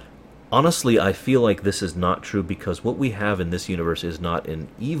honestly, I feel like this is not true because what we have in this universe is not an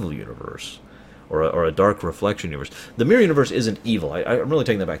evil universe or a dark reflection universe. The Mirror Universe isn't evil. I'm really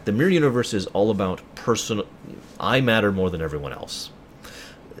taking that back. The Mirror Universe is all about personal. I matter more than everyone else.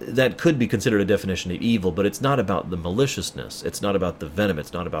 that could be considered a definition of evil, but it's not about the maliciousness. It's not about the venom.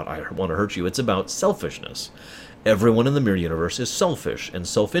 It's not about, I want to hurt you. It's about selfishness. Everyone in the mirror universe is selfish and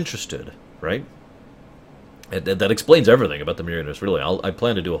self-interested, right? That explains everything about the mirror universe, really. I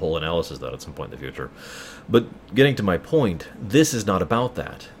plan to do a whole analysis of that at some point in the future. But getting to my point, this is not about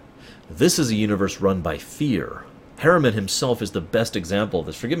that. This is a universe run by fear. Harriman himself is the best example of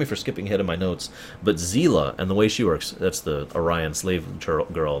this. Forgive me for skipping ahead in my notes, but Zila and the way she works, that's the Orion slave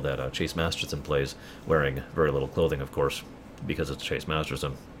girl that Chase Masterson plays, wearing very little clothing, of course, because it's Chase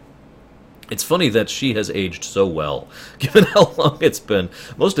Masterson. It's funny that she has aged so well, given how long it's been.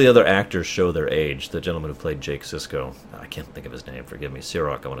 Most of the other actors show their age. The gentleman who played Jake Sisko, I can't think of his name, forgive me,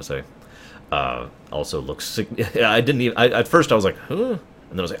 Sirach, I want to say, also looks... at first I was like, huh?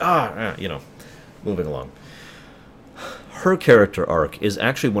 And then I was like, moving along. Her character arc is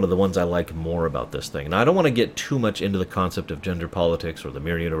actually one of the ones I like more about this thing. Now, I don't want to get too much into the concept of gender politics or the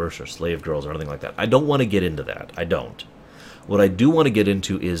mirror universe or slave girls or anything like that. I don't want to get into that. I don't. What I do want to get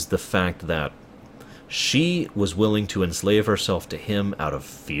into is the fact that she was willing to enslave herself to him out of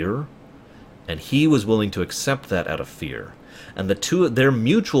fear, and he was willing to accept that out of fear. And their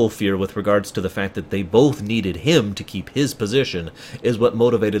mutual fear with regards to the fact that they both needed him to keep his position is what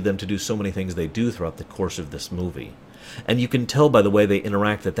motivated them to do so many things they do throughout the course of this movie. And you can tell by the way they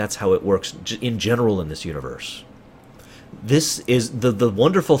interact that that's how it works in general in this universe. This is the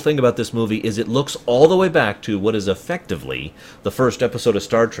wonderful thing about this movie is it looks all the way back to what is effectively the first episode of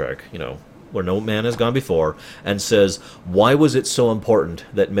Star Trek, where no man has gone before, and says, why was it so important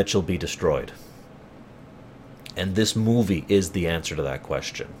that Mitchell be destroyed? And this movie is the answer to that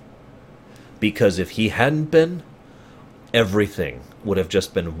question. Because if he hadn't been, everything would have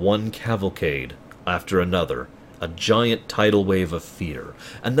just been one cavalcade after another, a giant tidal wave of fear.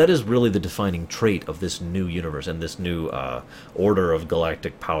 And that is really the defining trait of this new universe and this new order of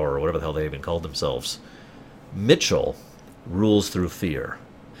galactic power, or whatever the hell they even called themselves. Mitchell rules through fear.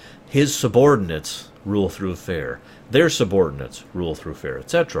 His subordinates rule through fear. Their subordinates rule through fear,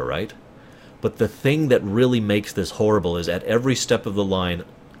 etc., right? But the thing that really makes this horrible is at every step of the line,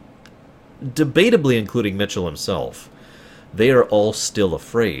 debatably including Mitchell himself, they are all still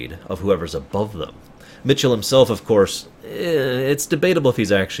afraid of whoever's above them. Mitchell himself, of course, it's debatable if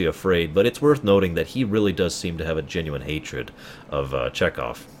he's actually afraid, but it's worth noting that he really does seem to have a genuine hatred of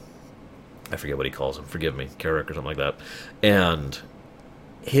Chekhov. I forget what he calls him, forgive me, Carrick or something like that. And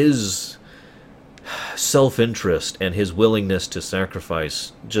his self-interest and his willingness to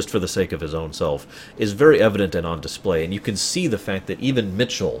sacrifice just for the sake of his own self is very evident and on display, and you can see the fact that even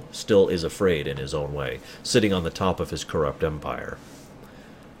Mitchell still is afraid in his own way, sitting on the top of his corrupt empire.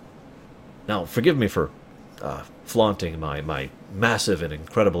 Now, forgive me for flaunting my massive and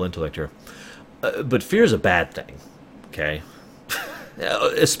incredible intellect here, but fear is a bad thing, okay?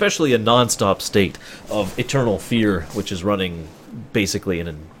 Especially a non-stop state of eternal fear, which is running basically an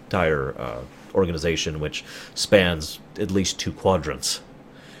entire organization which spans at least 2 quadrants.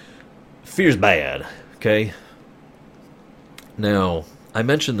 Fear's bad, okay? Now, I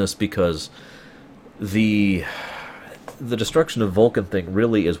mention this because the destruction of Vulcan thing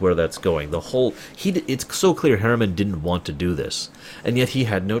really is where that's going. It's so clear Harriman didn't want to do this, and yet he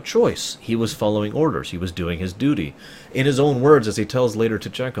had no choice. He was following orders. He was doing his duty. In his own words, as he tells later to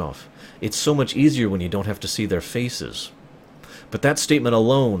Chekhov, it's so much easier when you don't have to see their faces. But that statement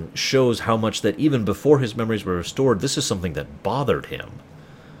alone shows how much that even before his memories were restored, this is something that bothered him.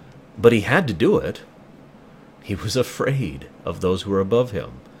 But he had to do it. He was afraid of those who were above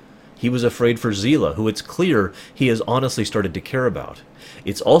him. He was afraid for Zila, who it's clear he has honestly started to care about.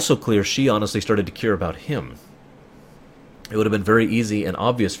 It's also clear she honestly started to care about him. It would have been very easy and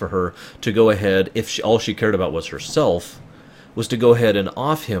obvious for her to go ahead, if all she cared about was herself, was to go ahead and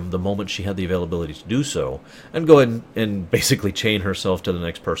off him the moment she had the availability to do so, and go ahead and basically chain herself to the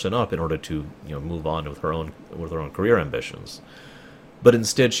next person up in order to move on with her own career ambitions. But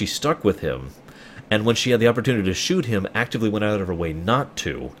instead she stuck with him, and when she had the opportunity to shoot him, actively went out of her way not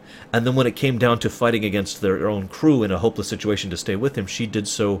to. And then when it came down to fighting against their own crew in a hopeless situation to stay with him, she did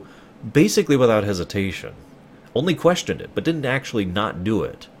so basically without hesitation. Only questioned it, but didn't actually not do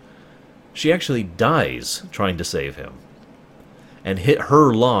it. She actually dies trying to save him. And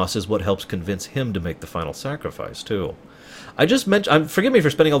her loss is what helps convince him to make the final sacrifice, too. I just mentioned, forgive me for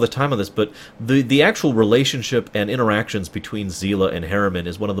spending all the time on this, but the actual relationship and interactions between Zila and Harriman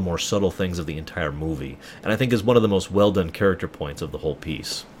is one of the more subtle things of the entire movie, and I think is one of the most well-done character points of the whole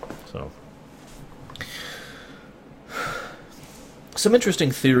piece. So, some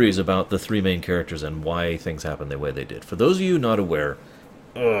interesting theories about the 3 main characters and why things happened the way they did. For those of you not aware,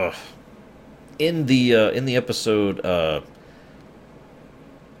 in the episode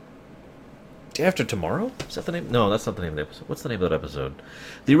Day After Tomorrow? Is that the name? No, that's not the name of the episode. What's the name of that episode?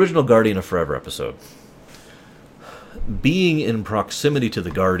 The original Guardian of Forever episode. Being in proximity to the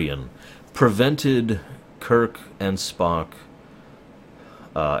Guardian prevented Kirk and Spock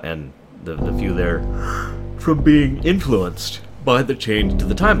and the few there from being influenced by the change to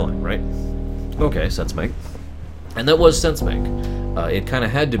the timeline, right? Okay, sense make. And that was sense make. It kind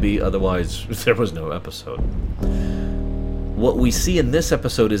of had to be, otherwise there was no episode. What we see in this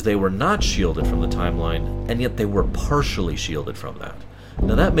episode is they were not shielded from the timeline, and yet they were partially shielded from that.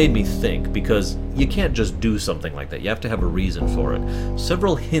 Now that made me think, because you can't just do something like that. You have to have a reason for it.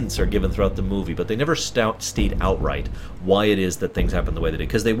 Several hints are given throughout the movie, but they never state outright why it is that things happen the way they did,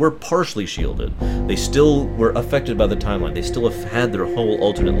 because they were partially shielded. They still were affected by the timeline. They still have had their whole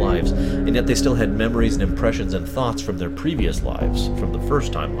alternate lives, and yet they still had memories and impressions and thoughts from their previous lives, from the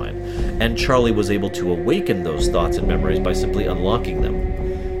first timeline. And Charlie was able to awaken those thoughts and memories by simply unlocking them.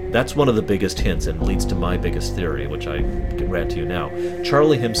 That's one of the biggest hints and leads to my biggest theory, which I can rant to you now.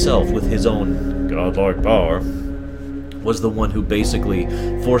 Charlie himself, with his own godlike power, was the one who basically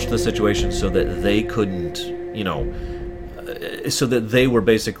forced the situation so that they couldn't, so that they were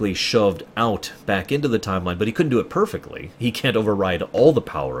basically shoved out back into the timeline, but he couldn't do it perfectly. He can't override all the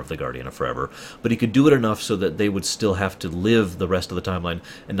power of the Guardian of Forever, but he could do it enough so that they would still have to live the rest of the timeline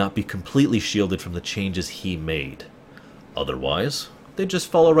and not be completely shielded from the changes he made. Otherwise, they'd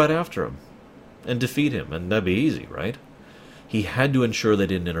just follow right after him and defeat him, and that'd be easy, right? He had to ensure they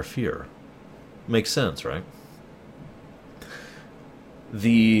didn't interfere. Makes sense, right?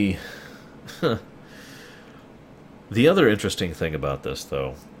 The other interesting thing about this,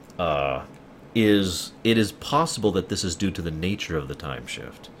 though, is it is possible that this is due to the nature of the time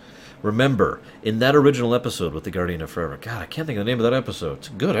shift. Remember, in that original episode with the Guardian of Forever, God, I can't think of the name of that episode. It's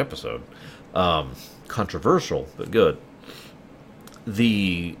a good episode. Controversial, but good.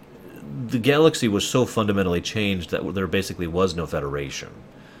 The galaxy was so fundamentally changed that there basically was no Federation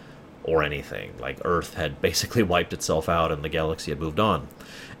or anything. Like, Earth had basically wiped itself out and the galaxy had moved on.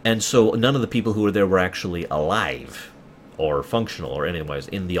 And so none of the people who were there were actually alive or functional or anyways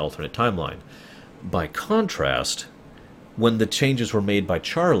in the alternate timeline. By contrast, when the changes were made by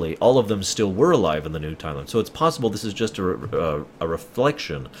Charlie, all of them still were alive in the new timeline. So it's possible this is just a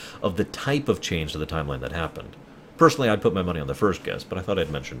reflection of the type of change to the timeline that happened. Personally, I'd put my money on the first guess, but I thought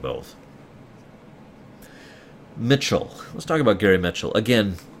I'd mention both. Mitchell. Let's talk about Gary Mitchell.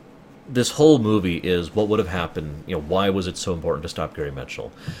 Again, this whole movie is what would have happened, why was it so important to stop Gary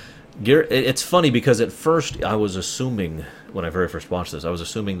Mitchell? It's funny because at first I was assuming, when I very first watched this, I was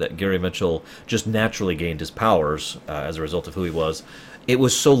assuming that Gary Mitchell just naturally gained his powers as a result of who he was. It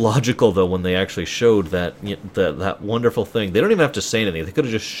was so logical, though, when they actually showed that wonderful thing. They don't even have to say anything. They could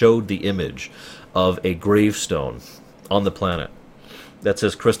have just showed the image of a gravestone on the planet that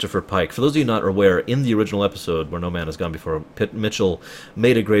says Christopher Pike. For those of you not aware, in the original episode where No Man Has Gone Before, Mitchell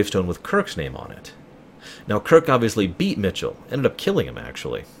made a gravestone with Kirk's name on it. Now, Kirk obviously beat Mitchell, ended up killing him,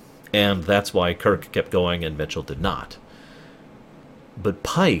 actually. And that's why Kirk kept going and Mitchell did not. But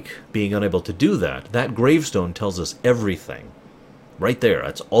Pike, being unable to do that, that gravestone tells us everything. Right there.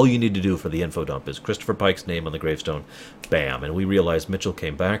 That's all you need to do for the info dump is Christopher Pike's name on the gravestone. Bam. And we realize Mitchell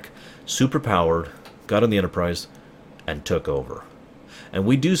came back, superpowered, got on the Enterprise, and took over. And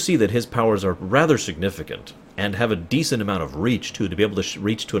we do see that his powers are rather significant and have a decent amount of reach, too. To be able to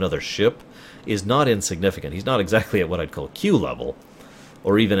reach to another ship is not insignificant. He's not exactly at what I'd call Q level,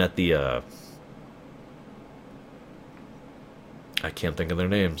 or even at the... I can't think of their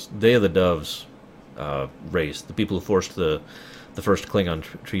names. Day of the Doves race. The people who forced the first Klingon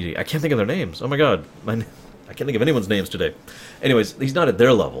treaty. I can't think of their names. Oh my god. I can't think of anyone's names today. Anyways, he's not at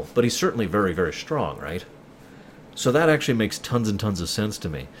their level, but he's certainly very, very strong, right? So that actually makes tons and tons of sense to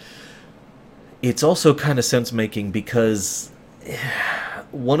me. It's also kind of sense-making because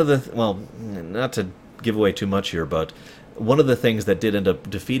one of the... Well, not to give away too much here, but one of the things that did end up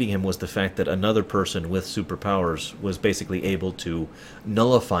defeating him was the fact that another person with superpowers was basically able to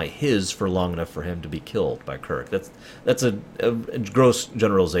nullify his for long enough for him to be killed by Kirk. That's a gross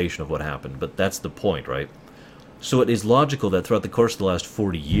generalization of what happened, but that's the point, right? So it is logical that throughout the course of the last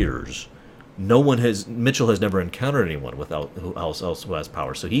 40 years, Mitchell has never encountered anyone who else who has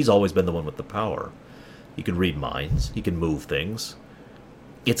power, so he's always been the one with the power. He can read minds, he can move things.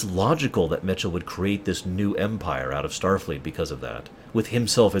 It's logical that Mitchell would create this new empire out of Starfleet because of that. With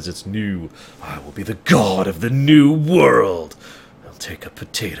himself as its new, I will be the god of the new world. I'll take a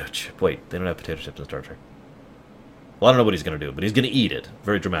potato chip. Wait, they don't have potato chips in Star Trek. Well, I don't know what he's going to do, but he's going to eat it,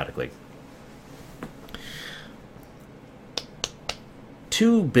 very dramatically.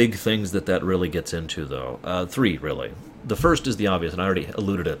 two big things that really gets into, though. Three, really. The first is the obvious, and I already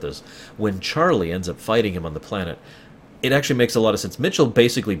alluded at this. When Charlie ends up fighting him on the planet, it actually makes a lot of sense. Mitchell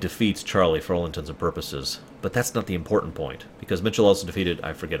basically defeats Charlie for all intents and purposes, but that's not the important point, because Mitchell also defeated,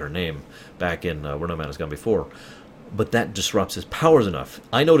 I forget her name, back in Where No Man Has Gone Before. But that disrupts his powers enough.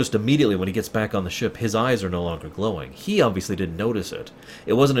 I noticed immediately when he gets back on the ship, his eyes are no longer glowing. He obviously didn't notice it.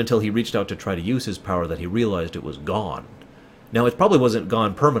 It wasn't until he reached out to try to use his power that he realized it was gone. Now, it probably wasn't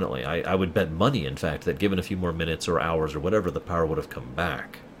gone permanently. I would bet money, in fact, that given a few more minutes or hours or whatever, the power would have come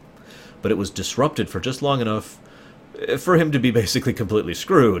back. But it was disrupted for just long enough for him to be basically completely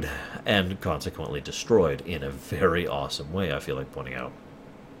screwed, and consequently destroyed in a very awesome way, I feel like pointing out.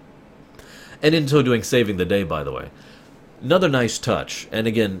 And in so doing, saving the day, by the way. Another nice touch, and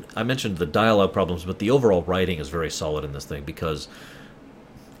again, I mentioned the dialogue problems, but the overall writing is very solid in this thing, because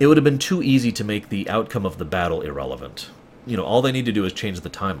it would have been too easy to make the outcome of the battle irrelevant. You know, all they need to do is change the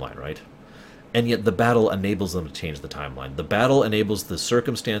timeline, right? And yet the battle enables them to change the timeline. The battle enables the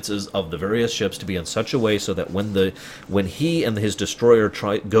circumstances of the various ships to be in such a way so that when he and his destroyer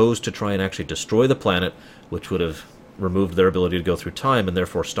goes to try and actually destroy the planet, which would have removed their ability to go through time and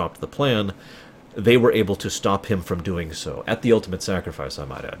therefore stopped the plan, they were able to stop him from doing so. At the ultimate sacrifice, I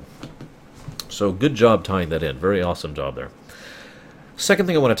might add. So good job tying that in. Very awesome job there. Second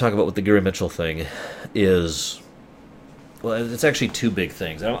thing I want to talk about with the Gary Mitchell thing is... well, it's actually two big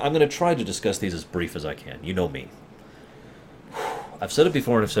things. I'm going to try to discuss these as brief as I can. You know me. I've said it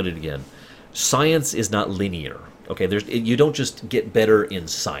before and I've said it again. Science is not linear. Okay, you don't just get better in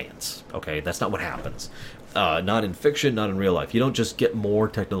science. Okay, that's not what happens. Not in fiction, not in real life. You don't just get more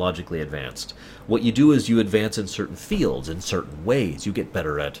technologically advanced. What you do is you advance in certain fields, in certain ways. You get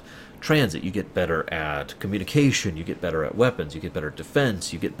better at transit, you get better at communication, you get better at weapons, you get better at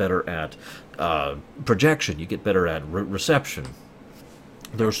defense, you get better at projection, you get better at reception.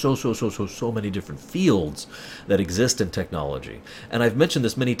 There are so many different fields that exist in technology. And I've mentioned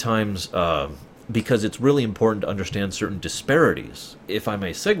this many times because it's really important to understand certain disparities. If I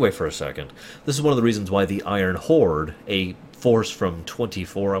may segue for a second, this is one of the reasons why the Iron Horde, a force from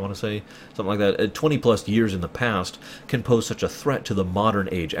 24, I want to say, something like that, 20 plus years in the past, can pose such a threat to the modern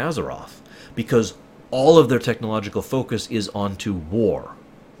age Azeroth, because all of their technological focus is onto war,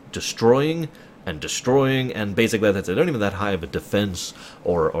 destroying, and basically that's it. They don't even that high of a defense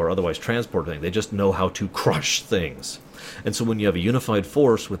or otherwise transport thing. They just know how to crush things. And so when you have a unified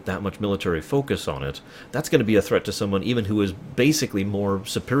force with that much military focus on it, that's going to be a threat to someone even who is basically more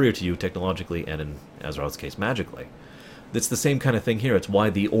superior to you technologically and, in Azeroth's case, magically. It's the same kind of thing here. It's why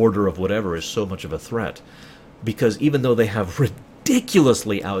the Order of whatever is so much of a threat. Because even though they have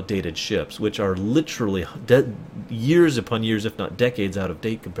ridiculously outdated ships, which are literally years upon years, if not decades, out of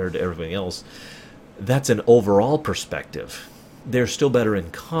date compared to everything else, that's an overall perspective. They're still better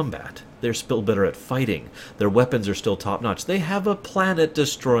in combat. They're still better at fighting. Their weapons are still top-notch. They have a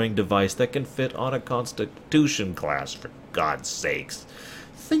planet-destroying device that can fit on a Constitution class, for God's sakes.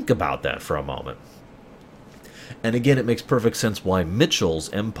 Think about that for a moment. And again, it makes perfect sense why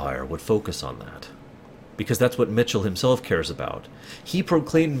Mitchell's empire would focus on that. Because that's what Mitchell himself cares about. He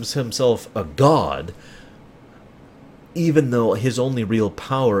proclaims himself a god, even though his only real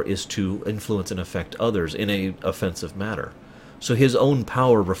power is to influence and affect others in an offensive manner. So his own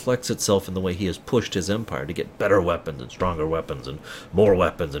power reflects itself in the way he has pushed his empire to get better weapons and stronger weapons and more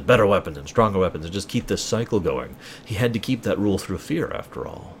weapons and better weapons and stronger weapons and just keep this cycle going. He had to keep that rule through fear, after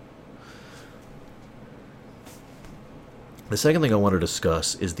all. The second thing I want to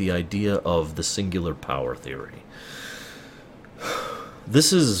discuss is the idea of the singular power theory.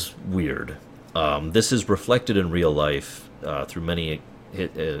 This is weird. This is reflected in real life through many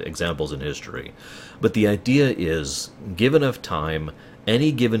examples in history. But the idea is, given enough time,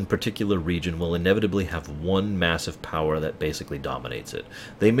 any given particular region will inevitably have one massive power that basically dominates it.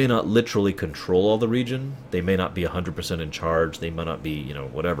 They may not literally control all the region, they may not be 100% in charge, they may not be,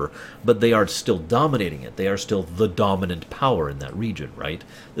 whatever, but they are still dominating it. They are still the dominant power in that region, right?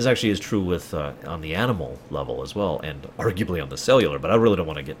 This actually is true with on the animal level as well, and arguably on the cellular, but I really don't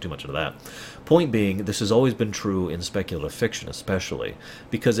want to get too much into that. Point being, this has always been true in speculative fiction especially,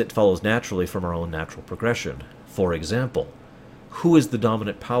 because it follows naturally from our own natural progression. For example, who is the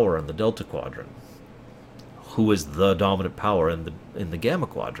dominant power in the Delta Quadrant? Who is the dominant power in the Gamma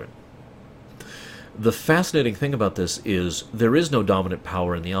Quadrant? The fascinating thing about this is there is no dominant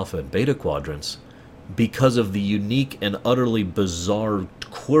power in the Alpha and Beta Quadrants because of the unique and utterly bizarre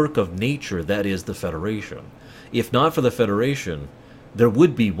quirk of nature that is the Federation. If not for the Federation, there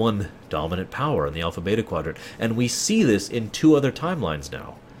would be one dominant power in the Alpha Beta Quadrant, and we see this in two other timelines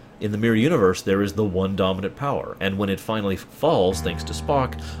now. In the Mirror Universe, there is the one dominant power, and when it finally falls, thanks to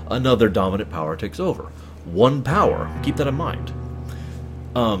Spock, another dominant power takes over. One power. Keep that in mind.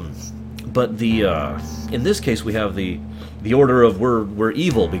 But in this case, we have the order of we're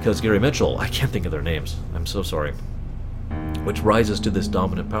evil because Gary Mitchell. I can't think of their names. I'm so sorry. Which rises to this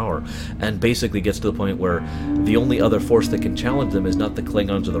dominant power, and basically gets to the point where the only other force that can challenge them is not the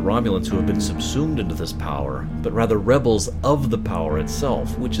Klingons or the Romulans who have been subsumed into this power, but rather rebels of the power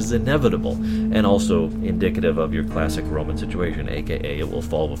itself, which is inevitable, and also indicative of your classic Roman situation, aka it will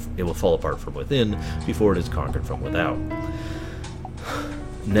fall apart from within before it is conquered from without.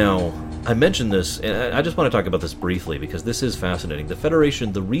 Now, I mentioned this, and I just want to talk about this briefly because this is fascinating. The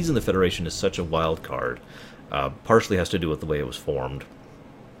Federation, the reason the Federation is such a wild card, partially has to do with the way it was formed,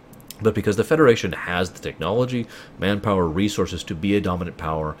 but because the Federation has the technology, manpower, resources to be a dominant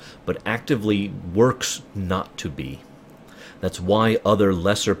power, but actively works not to be. That's why other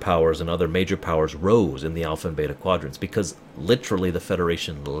lesser powers and other major powers rose in the Alpha and Beta quadrants, because literally the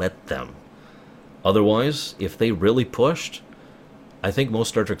Federation let them. Otherwise, if they really pushed, I think most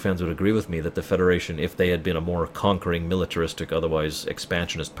Star Trek fans would agree with me that the Federation, if they had been a more conquering, militaristic, otherwise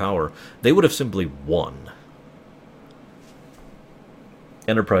expansionist power, they would have simply won.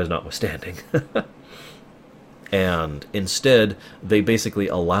 Enterprise notwithstanding. And instead, they basically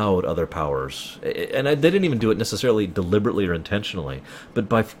allowed other powers, and they didn't even do it necessarily deliberately or intentionally, but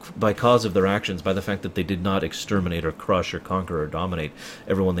by cause of their actions, by the fact that they did not exterminate or crush or conquer or dominate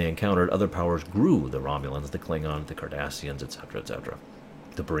everyone they encountered, other powers grew: the Romulans, the Klingons, the Cardassians, etc.,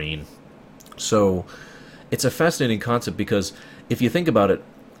 the Breen. So it's a fascinating concept because if you think about it,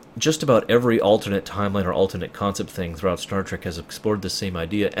 just about every alternate timeline or alternate concept thing throughout Star Trek has explored the same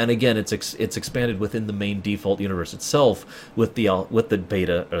idea, and again, it's expanded within the main default universe itself with the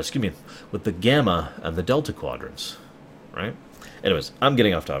Gamma and the Delta quadrants, right? Anyways, I'm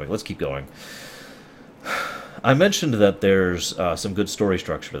getting off topic. Let's keep going. I mentioned that there's some good story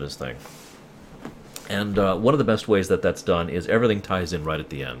structure to this thing. And one of the best ways that that's done is everything ties in right at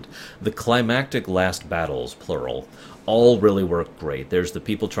the end. The climactic last battles, plural, all really work great. There's the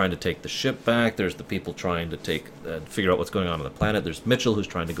people trying to take the ship back. There's the people trying to figure out what's going on the planet. There's Mitchell, who's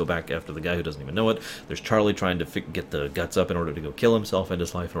trying to go back after the guy who doesn't even know it. There's Charlie trying to get the guts up in order to go kill himself and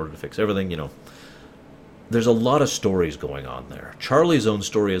his life in order to fix everything, There's a lot of stories going on there. Charlie's own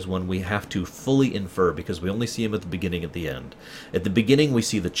story is one we have to fully infer because we only see him at the beginning, at the end. At the beginning, we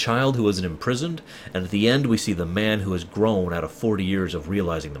see the child who is imprisoned, and at the end, we see the man who has grown out of 40 years of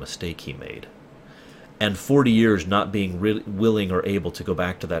realizing the mistake he made. And 40 years not being willing or able to go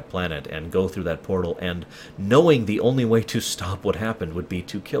back to that planet and go through that portal, and knowing the only way to stop what happened would be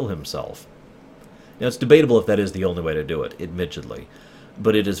to kill himself. Now, it's debatable if that is the only way to do it, admittedly.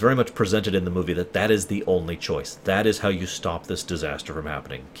 But it is very much presented in the movie that is the only choice. That is how you stop this disaster from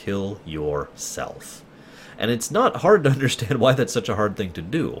happening. Kill yourself. And it's not hard to understand why that's such a hard thing to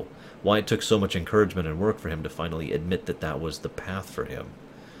do. Why it took so much encouragement and work for him to finally admit that that was the path for him.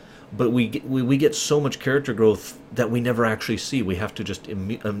 But we get so much character growth that we never actually see. We have to just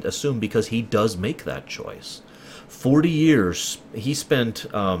assume because he does make that choice. 40 years, he spent,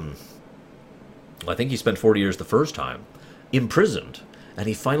 I think he spent 40 years the first time, imprisoned. And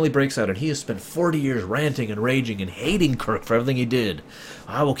he finally breaks out, and he has spent 40 years ranting and raging and hating Kirk for everything he did.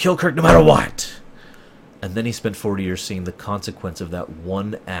 I will kill Kirk no matter what. And then he spent 40 years seeing the consequence of that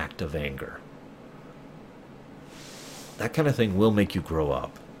one act of anger. That kind of thing will make you grow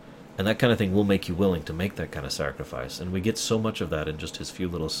up. And that kind of thing will make you willing to make that kind of sacrifice. And we get so much of that in just his few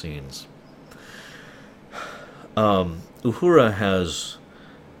little scenes. Uhura has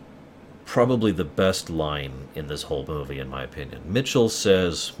probably the best line in this whole movie, in my opinion. Mitchell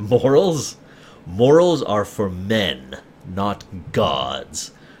says, "Morals? Morals are for men, not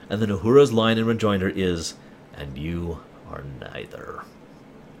gods." And then Uhura's line in rejoinder is, "And you are neither."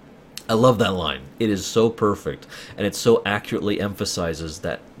 I love that line. It is so perfect, and it so accurately emphasizes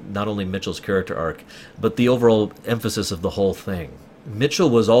that not only Mitchell's character arc, but the overall emphasis of the whole thing. Mitchell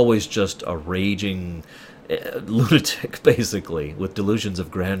was always just a raging lunatic, basically, with delusions of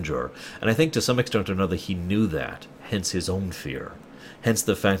grandeur. And I think to some extent or another he knew that, hence his own fear. Hence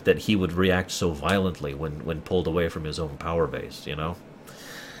the fact that he would react so violently when pulled away from his own power base,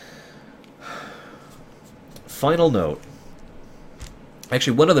 Final note.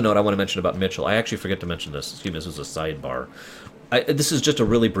 Actually, one other note I want to mention about Mitchell. I actually forget to mention this. Excuse me, this is a sidebar. This is just a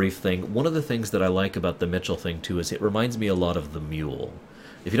really brief thing. One of the things that I like about the Mitchell thing, too, is it reminds me a lot of The Mule.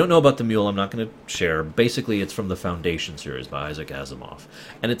 If you don't know about The Mule, I'm not going to share. Basically, it's from the Foundation series by Isaac Asimov.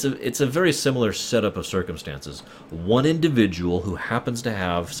 And it's a very similar setup of circumstances. One individual who happens to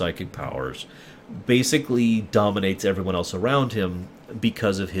have psychic powers basically dominates everyone else around him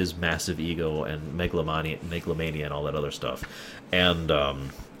because of his massive ego and megalomania and all that other stuff. And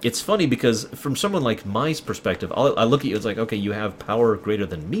it's funny because from someone like my perspective, I look at you, it's like, okay, you have power greater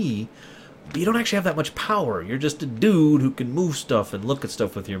than me, but you don't actually have that much power. You're just a dude who can move stuff and look at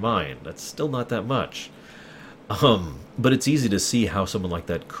stuff with your mind. That's still not that much. But it's easy to see how someone like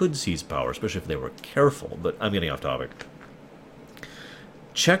that could seize power, especially if they were careful. But I'm getting off topic.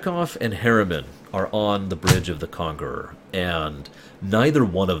 Chekhov and Harriman are on the bridge of the Conqueror, and neither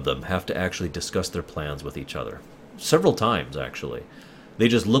one of them have to actually discuss their plans with each other. Several times, actually. They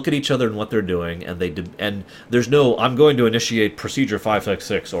just look at each other and what they're doing, and there's no, I'm going to initiate procedure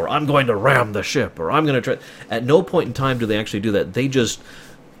 566, or I'm going to ram the ship, or I'm going to try. At no point in time do they actually do that. They just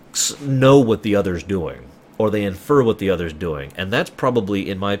know what the other's doing, or they infer what the other's doing. And that's probably,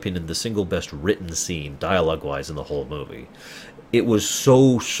 in my opinion, the single best written scene, dialogue-wise, in the whole movie. It was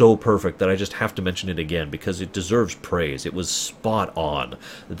so, so perfect that I just have to mention it again because it deserves praise. It was spot on.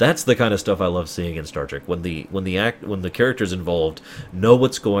 That's the kind of stuff I love seeing in Star Trek. When the characters involved know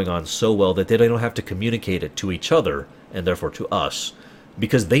what's going on so well that they don't have to communicate it to each other and therefore to us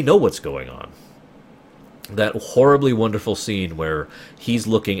because they know what's going on. That horribly wonderful scene where he's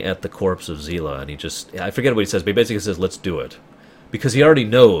looking at the corpse of Zila and I forget what he says, but he basically says, "Let's do it." Because he already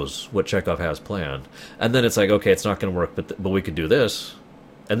knows what Chekhov has planned. And then it's like, okay, it's not going to work, but we could do this.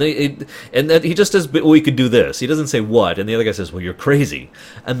 And then he just says, but we could do this. He doesn't say what. And the other guy says, well, you're crazy.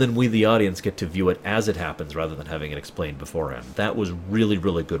 And then we, the audience, get to view it as it happens rather than having it explained beforehand. That was really,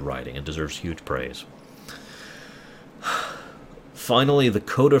 really good writing and deserves huge praise. Finally, the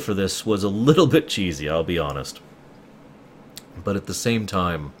coda for this was a little bit cheesy, I'll be honest. But at the same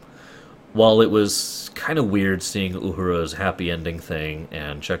time, while it was kind of weird seeing Uhura's happy ending thing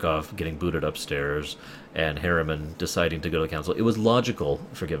and Chekhov getting booted upstairs and Harriman deciding to go to the council, it was logical,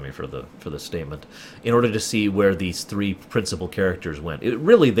 forgive me for the statement, in order to see where these three principal characters went.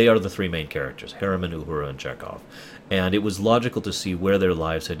 Really, they are the three main characters, Harriman, Uhura, and Chekhov. And it was logical to see where their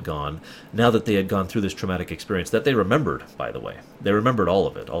lives had gone now that they had gone through this traumatic experience that they remembered, by the way. They remembered all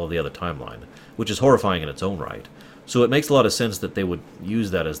of it, all of the other timeline, which is horrifying in its own right. So it makes a lot of sense that they would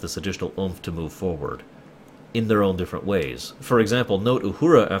use that as this additional oomph to move forward in their own different ways. For example, note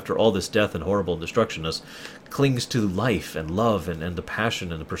Uhura, after all this death and horrible destructionness, clings to life and love and the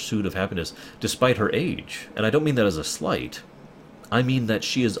passion and the pursuit of happiness despite her age. And I don't mean that as a slight. I mean that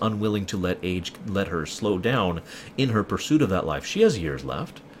she is unwilling to let age let her slow down in her pursuit of that life. She has years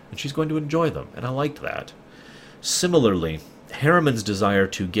left, and she's going to enjoy them, and I liked that. Similarly, Harriman's desire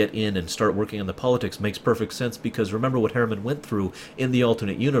to get in and start working on the politics makes perfect sense because remember what Harriman went through in the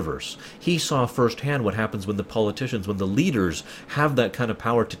alternate universe. He saw firsthand what happens when the politicians, when the leaders have that kind of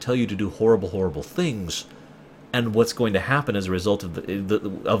power to tell you to do horrible, horrible things, and what's going to happen as a result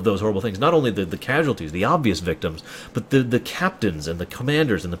of those horrible things. Not only the casualties, the obvious victims, but the captains and the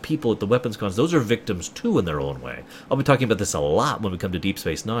commanders and the people at the weapons cons, those are victims too in their own way. I'll be talking about this a lot when we come to Deep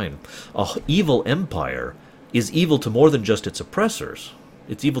Space Nine. An evil empire is evil to more than just its oppressors.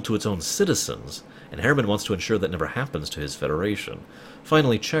 It's evil to its own citizens, and Harriman wants to ensure that never happens to his Federation.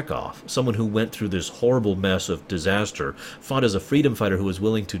 Finally, Chekhov, someone who went through this horrible mess of disaster, fought as a freedom fighter who was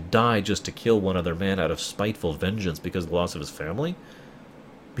willing to die just to kill one other man out of spiteful vengeance because of the loss of his family,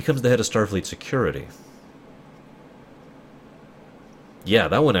 becomes the head of Starfleet security. Yeah,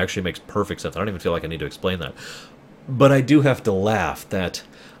 that one actually makes perfect sense. I don't even feel like I need to explain that. But I do have to laugh that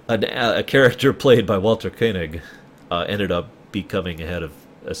a character played by Walter Koenig ended up becoming head of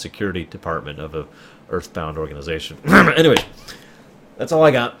a security department of a Earthbound organization. Anyways, that's all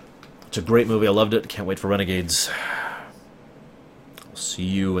I got. It's a great movie. I loved it. Can't wait for Renegades. I'll see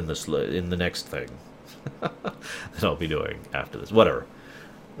you in the next thing that I'll be doing after this. Whatever.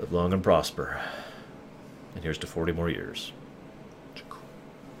 Live long and prosper. And here's to 40 more years.